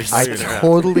sitting here like... I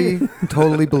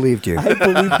totally believed you. I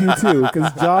believed you too,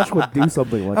 because Josh would do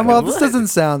something like that. Well, this doesn't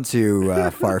sound too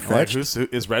far-fetched.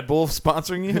 Is Red Bull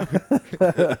sponsoring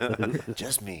you?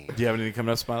 Just me. Do you have anything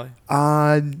coming up, Smiley?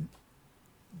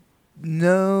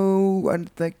 No, I don't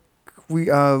think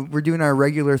we're doing our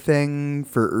regular thing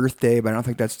for Earth Day, but I don't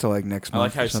think that's till like next month. I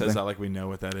like how he something. says that like we know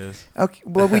what that is. Okay,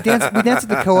 well we dance at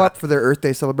the co-op for their Earth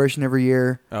Day celebration every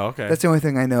year. Oh, okay. That's the only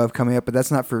thing I know of coming up, but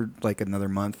that's not for like another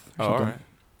month. Or Oh, all something. right.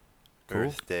 Cool.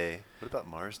 Earth Day. What about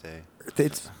Mars Day?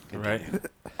 It's Right.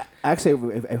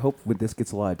 Actually, I hope when this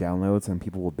gets a lot of downloads and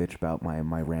people will bitch about my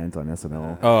rant on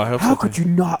SNL. Oh, I hope How so, could too. you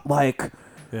not like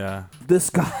Yeah. this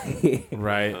guy?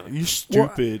 Right. You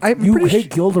stupid. I'm You pretty hate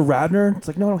Gilda Radner? It's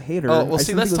like, no, I don't hate her. Oh, well, I see,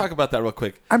 simply let's go- talk about that real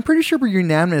quick. I'm pretty sure we're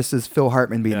unanimous as Phil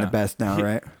Hartman being Yeah. the best now,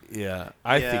 right? Yeah.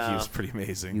 I think he Yeah. was pretty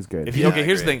amazing. He's good. If you, Yeah, okay, I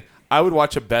here's the agree. thing. I would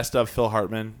watch a best of Phil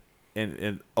Hartman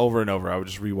and over and over. I would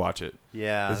just rewatch it.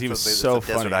 Yeah. 'Cause he was it's so a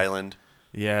Desert funny. Island.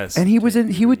 Yes. And he was in.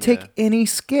 He would take Yeah. any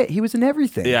skit. He was in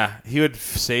everything. Yeah, he would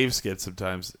save skits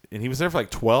sometimes, and he was there for like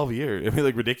 12 years. I mean,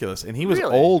 like ridiculous. And he was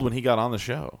Really? old when he got on the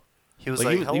show. He was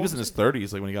Like, like, how he old was in his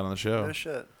 30s like when he got on the show, Oh,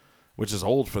 shit. which is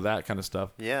old for that kind of stuff.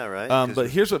 Yeah, right.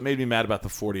 But here's what made me mad about the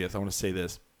 40th. I want to say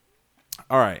this.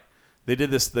 All right, they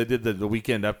did this. They did the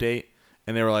weekend update,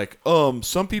 and they were like,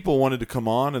 some people wanted to come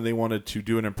on and they wanted to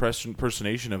do an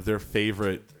impersonation of their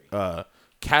favorite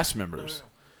cast members,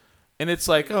 and it's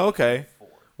like, oh, okay.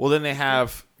 Well, then they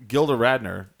have Gilda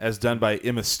Radner as done by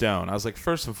Emma Stone. I was like,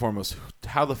 first and foremost,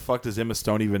 how the fuck does Emma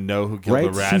Stone even know who Gilda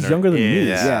Right? Radner She's younger than is? me.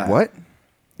 Yeah. What?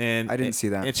 And I didn't see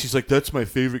that. And she's like, that's my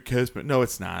favorite cast member. No,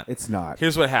 it's not. It's not.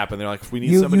 Here's what happened. They're like, we need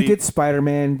You somebody. did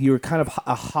Spider-Man. You're kind of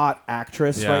a hot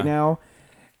actress Yeah. right now.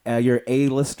 You're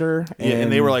A-lister. Yeah,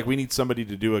 and they were like, we need somebody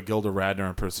to do a Gilda Radner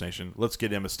impersonation. Let's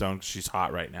get Emma Stone 'cause she's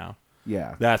hot right now.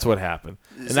 yeah. That's what happened.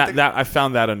 Is And it that I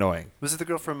found that annoying. Was it the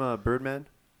girl from Birdman?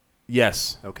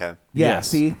 Yes. Okay. Yeah, Yes.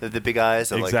 see? The big eyes.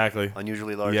 The, Exactly. Like,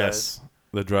 unusually large eyes. Yes.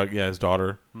 The drug, his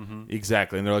daughter.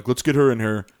 Exactly. And they're like, let's get her in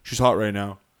here. She's hot right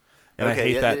now. And I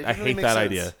hate that. it I really hate makes that sense.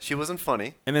 idea. She wasn't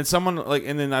funny. And then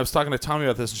and then I was talking to Tommy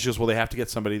about this, and she goes, well, they have to get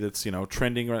somebody that's,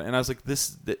 trending. And I was like,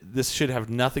 this should have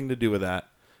nothing to do with that.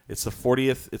 It's the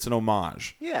 40th. It's an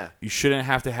homage. Yeah. You shouldn't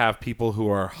have to have people who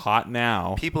are hot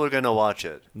now. People are going to watch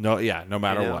it. No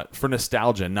matter You know? what. For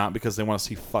nostalgia, not because they want to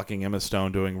see fucking Emma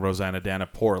Stone doing Rosanna Dana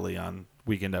poorly on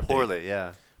Weekend Update. Poorly,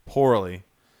 yeah. Poorly.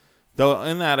 Though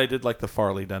in that, I did like the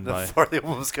Farley done The by. Farley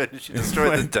one was good. She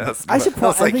destroyed the desk. I should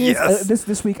was like, probably yes.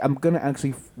 this week I'm gonna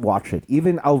actually watch it.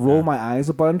 Even I'll roll my eyes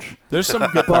a bunch. There's some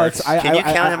good But parts. Can you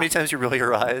count how many times you roll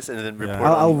your eyes and then report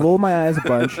I'll on roll my eyes a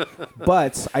bunch.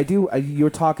 But I do. You were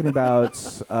talking about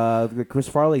the Chris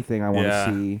Farley thing. I want to Yeah.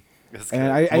 see. That's And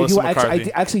good. I Melissa do actually,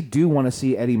 McCarthy. actually do want to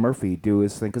see Eddie Murphy do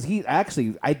his thing because he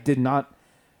actually I did not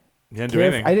He didn't do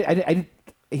care. anything.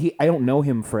 I don't know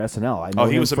him for SNL. I know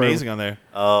He him was for, amazing on there.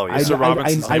 Oh, yeah. Mr.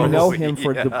 Robinson's I know voice. him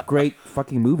for the great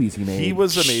fucking movies he made. He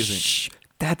was amazing. Shh,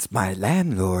 that's my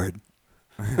landlord.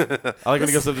 I like when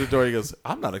he goes up to the door. He goes,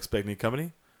 "I'm not expecting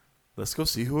company. Let's go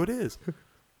see who it is.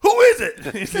 Who is it?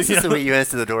 This is the way you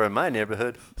answer the door in my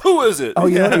neighborhood. Who is it? Oh,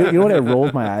 you know what I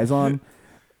rolled my eyes on,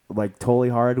 like totally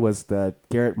hard, was the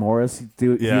Garrett Morris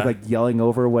dude. Yeah. He like yelling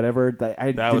over whatever.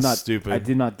 I That did was not, stupid. I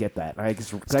did not get that. Like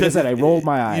I said, I rolled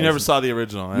my eyes. You never saw the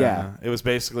original. Yeah. It was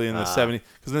basically in the 70s.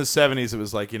 Because in the 70s, it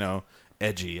was like,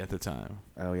 edgy at the time.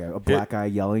 Oh yeah, a black guy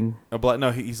yelling.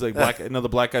 He's like black. No, the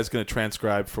black guy's going to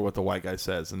transcribe for what the white guy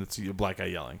says, and it's a black guy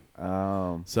yelling.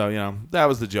 So, that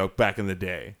was the joke back in the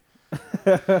day.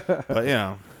 But,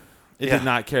 it did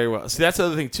not carry well. See, that's the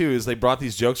other thing, too, is they brought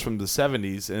these jokes from the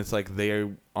 70s, and it's like they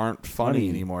aren't funny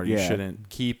anymore. You shouldn't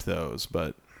keep those,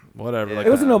 but whatever. Like, It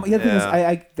wasn't. The thing is, Yeah.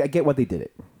 I get what they did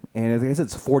it, and as I said,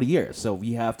 it's 40 years, so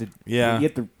you have to. Yeah. You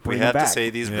have to We bring have it back. to say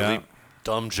these Yeah. really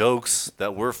dumb jokes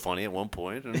that were funny at one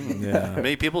point, and Yeah.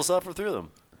 made people suffer through them.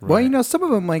 Well, some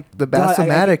of them, like the God, I-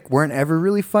 Bassomatic, weren't ever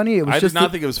really funny. It was I just did not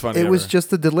think it was funny It was ever.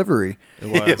 just the delivery. It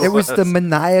was. It was the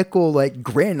maniacal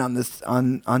grin on Dan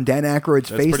Aykroyd's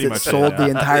That's face pretty that much sold it, the yeah.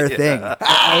 entire thing.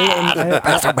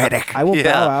 I will Yeah.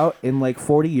 bow out in like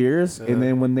 40 years, and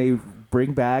then when they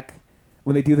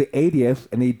when they do the 80th,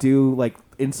 and they do like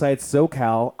Inside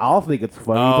SoCal, I'll think it's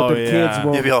funny, Oh, but the yeah. kids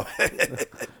You'll won't. be all,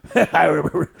 I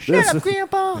remember this.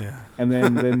 Grandpa. Yeah. And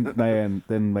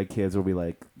then my kids will be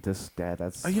like, "This dad,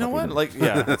 that's You know what? fucking- Like,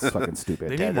 yeah. that's fucking stupid."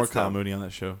 They Dad, need more that's Kyle dumb. Mooney on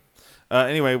that show.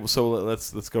 Anyway, so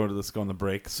let's go on the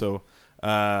break. So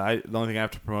the only thing I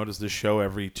have to promote is this show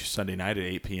every Sunday night at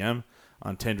 8 p.m.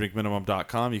 on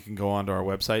 10drinkminimum.com. You can go onto our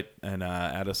website and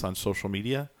add us on social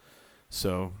media.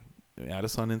 So add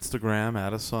us on Instagram,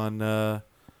 add us on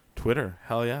Twitter.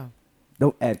 Hell yeah.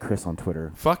 Don't add Chris on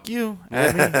Twitter. Fuck you.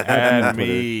 Add me. Add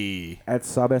me. At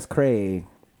SabesCray.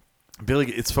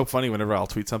 Billy, it's so funny whenever I'll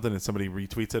tweet something and somebody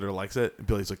retweets it or likes it.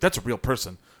 Billy's like, that's a real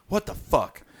person. What the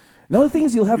fuck? No, the thing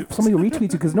is, you'll have somebody who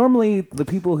retweets you because normally the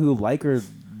people who like or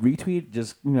retweet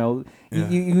just, when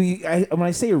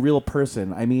I say a real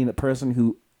person, I mean a person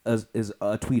who is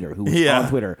a tweeter, who's on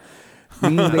Twitter.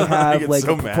 Meaning they have like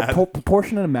so a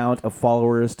proportionate amount of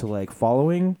followers to like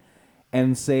following,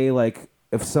 and say like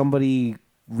if somebody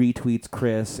retweets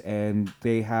Chris and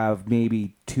they have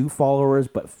maybe 2 followers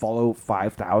but follow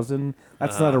 5,000,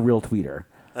 that's not a real tweeter.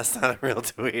 That's not a real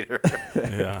tweeter.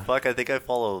 Yeah. Fuck, I think I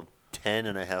follow 10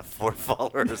 and I have 4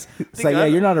 followers. So yeah,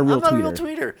 you're not a real tweeter. I'm not a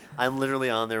real tweeter. I'm literally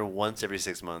on there once every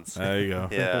 6 months. There you go.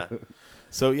 Yeah.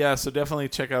 So definitely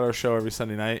check out our show every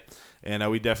Sunday night.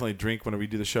 And we definitely drink when we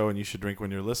do the show, and you should drink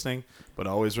when you're listening. But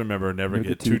always remember, never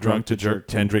get too drunk to jerk.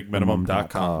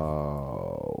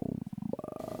 10drinkminimum.com.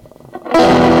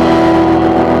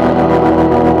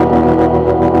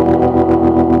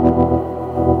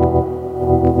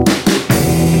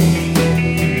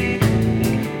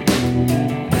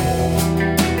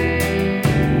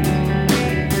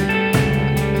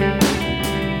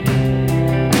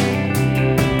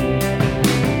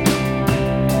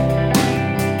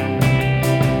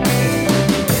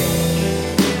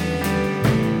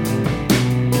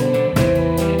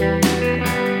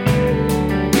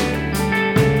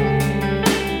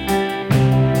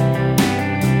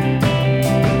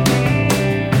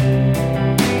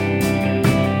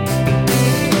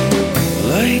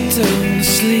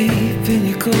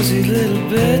 Cozy little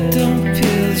bed, don't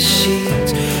peel the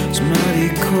sheets. Smiley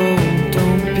cold,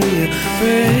 don't be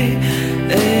afraid.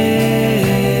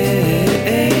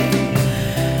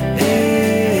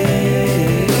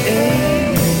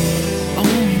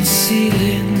 On the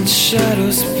ceiling,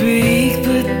 shadows speak,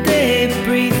 but they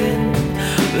breathing.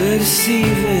 But it's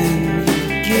even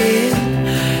again.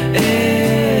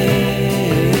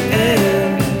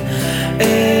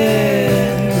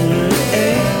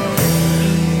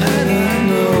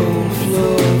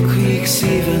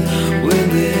 Even when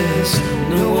there's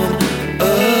no one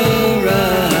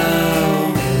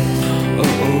around.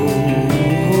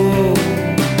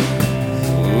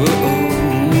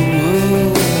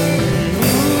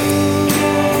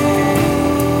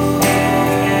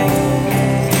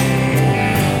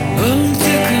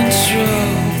 Under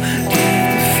control, keep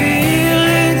the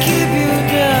feeling, keep you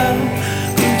down.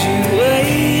 Could you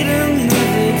wait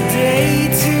another day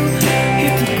to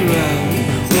hit the ground?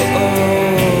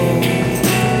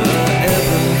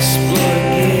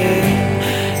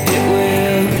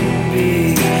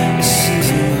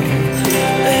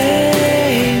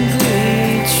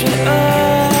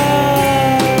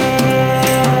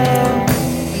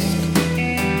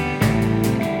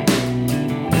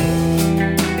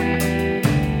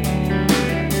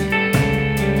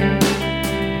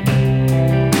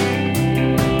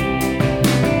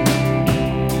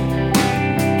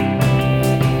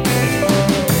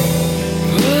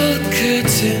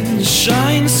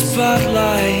 Shine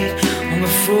spotlight on the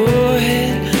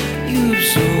forehead, you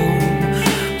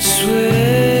absorb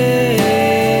sweat.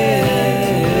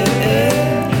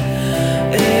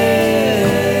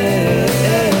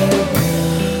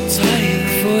 Tired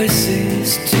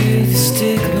voices to the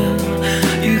stigma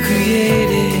you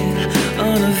created,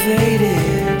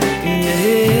 unabated in your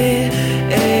head.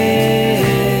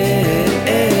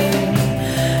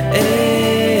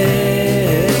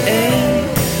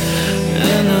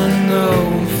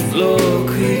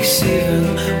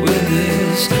 Even when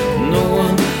there's no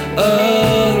one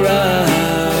around.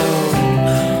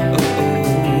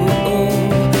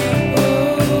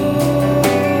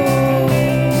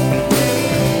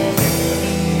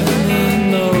 And I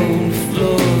know the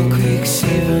floor creaks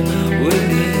even when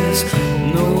there's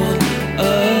no one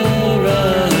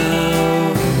around.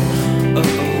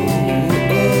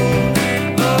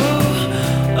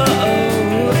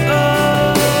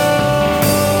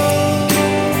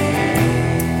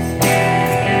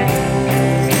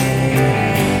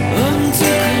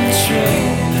 Until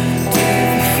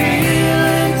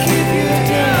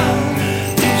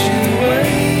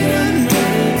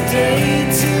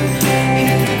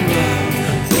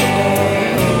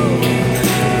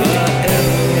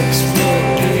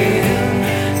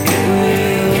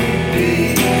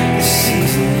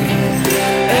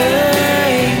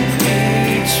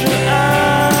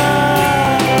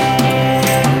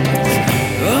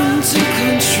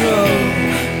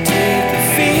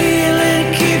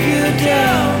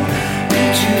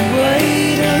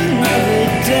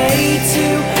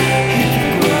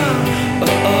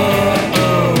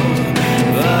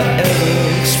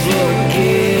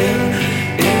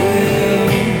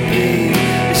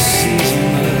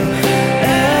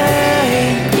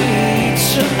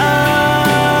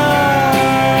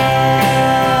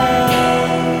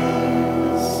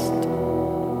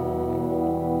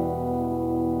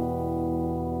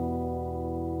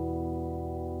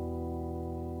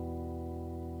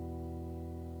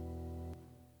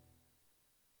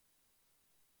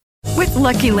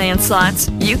Lucky Land Slots,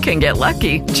 you can get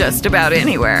lucky just about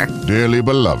anywhere. Dearly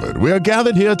beloved, we are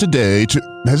gathered here today to...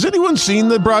 Has anyone seen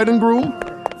the bride and groom?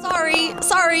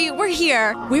 Sorry, we're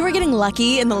here. We were getting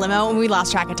lucky in the limo and we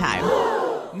lost track of time.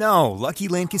 No, Lucky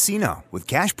Land Casino, with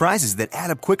cash prizes that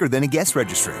add up quicker than a guest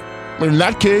registry. In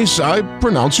that case, I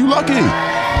pronounce you lucky.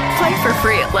 Play for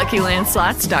free at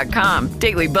LuckyLandSlots.com.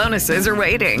 Daily bonuses are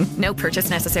waiting. No purchase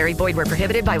necessary. Void where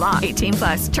prohibited by law.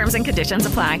 18+. Terms and conditions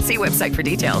apply. See website for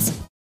details.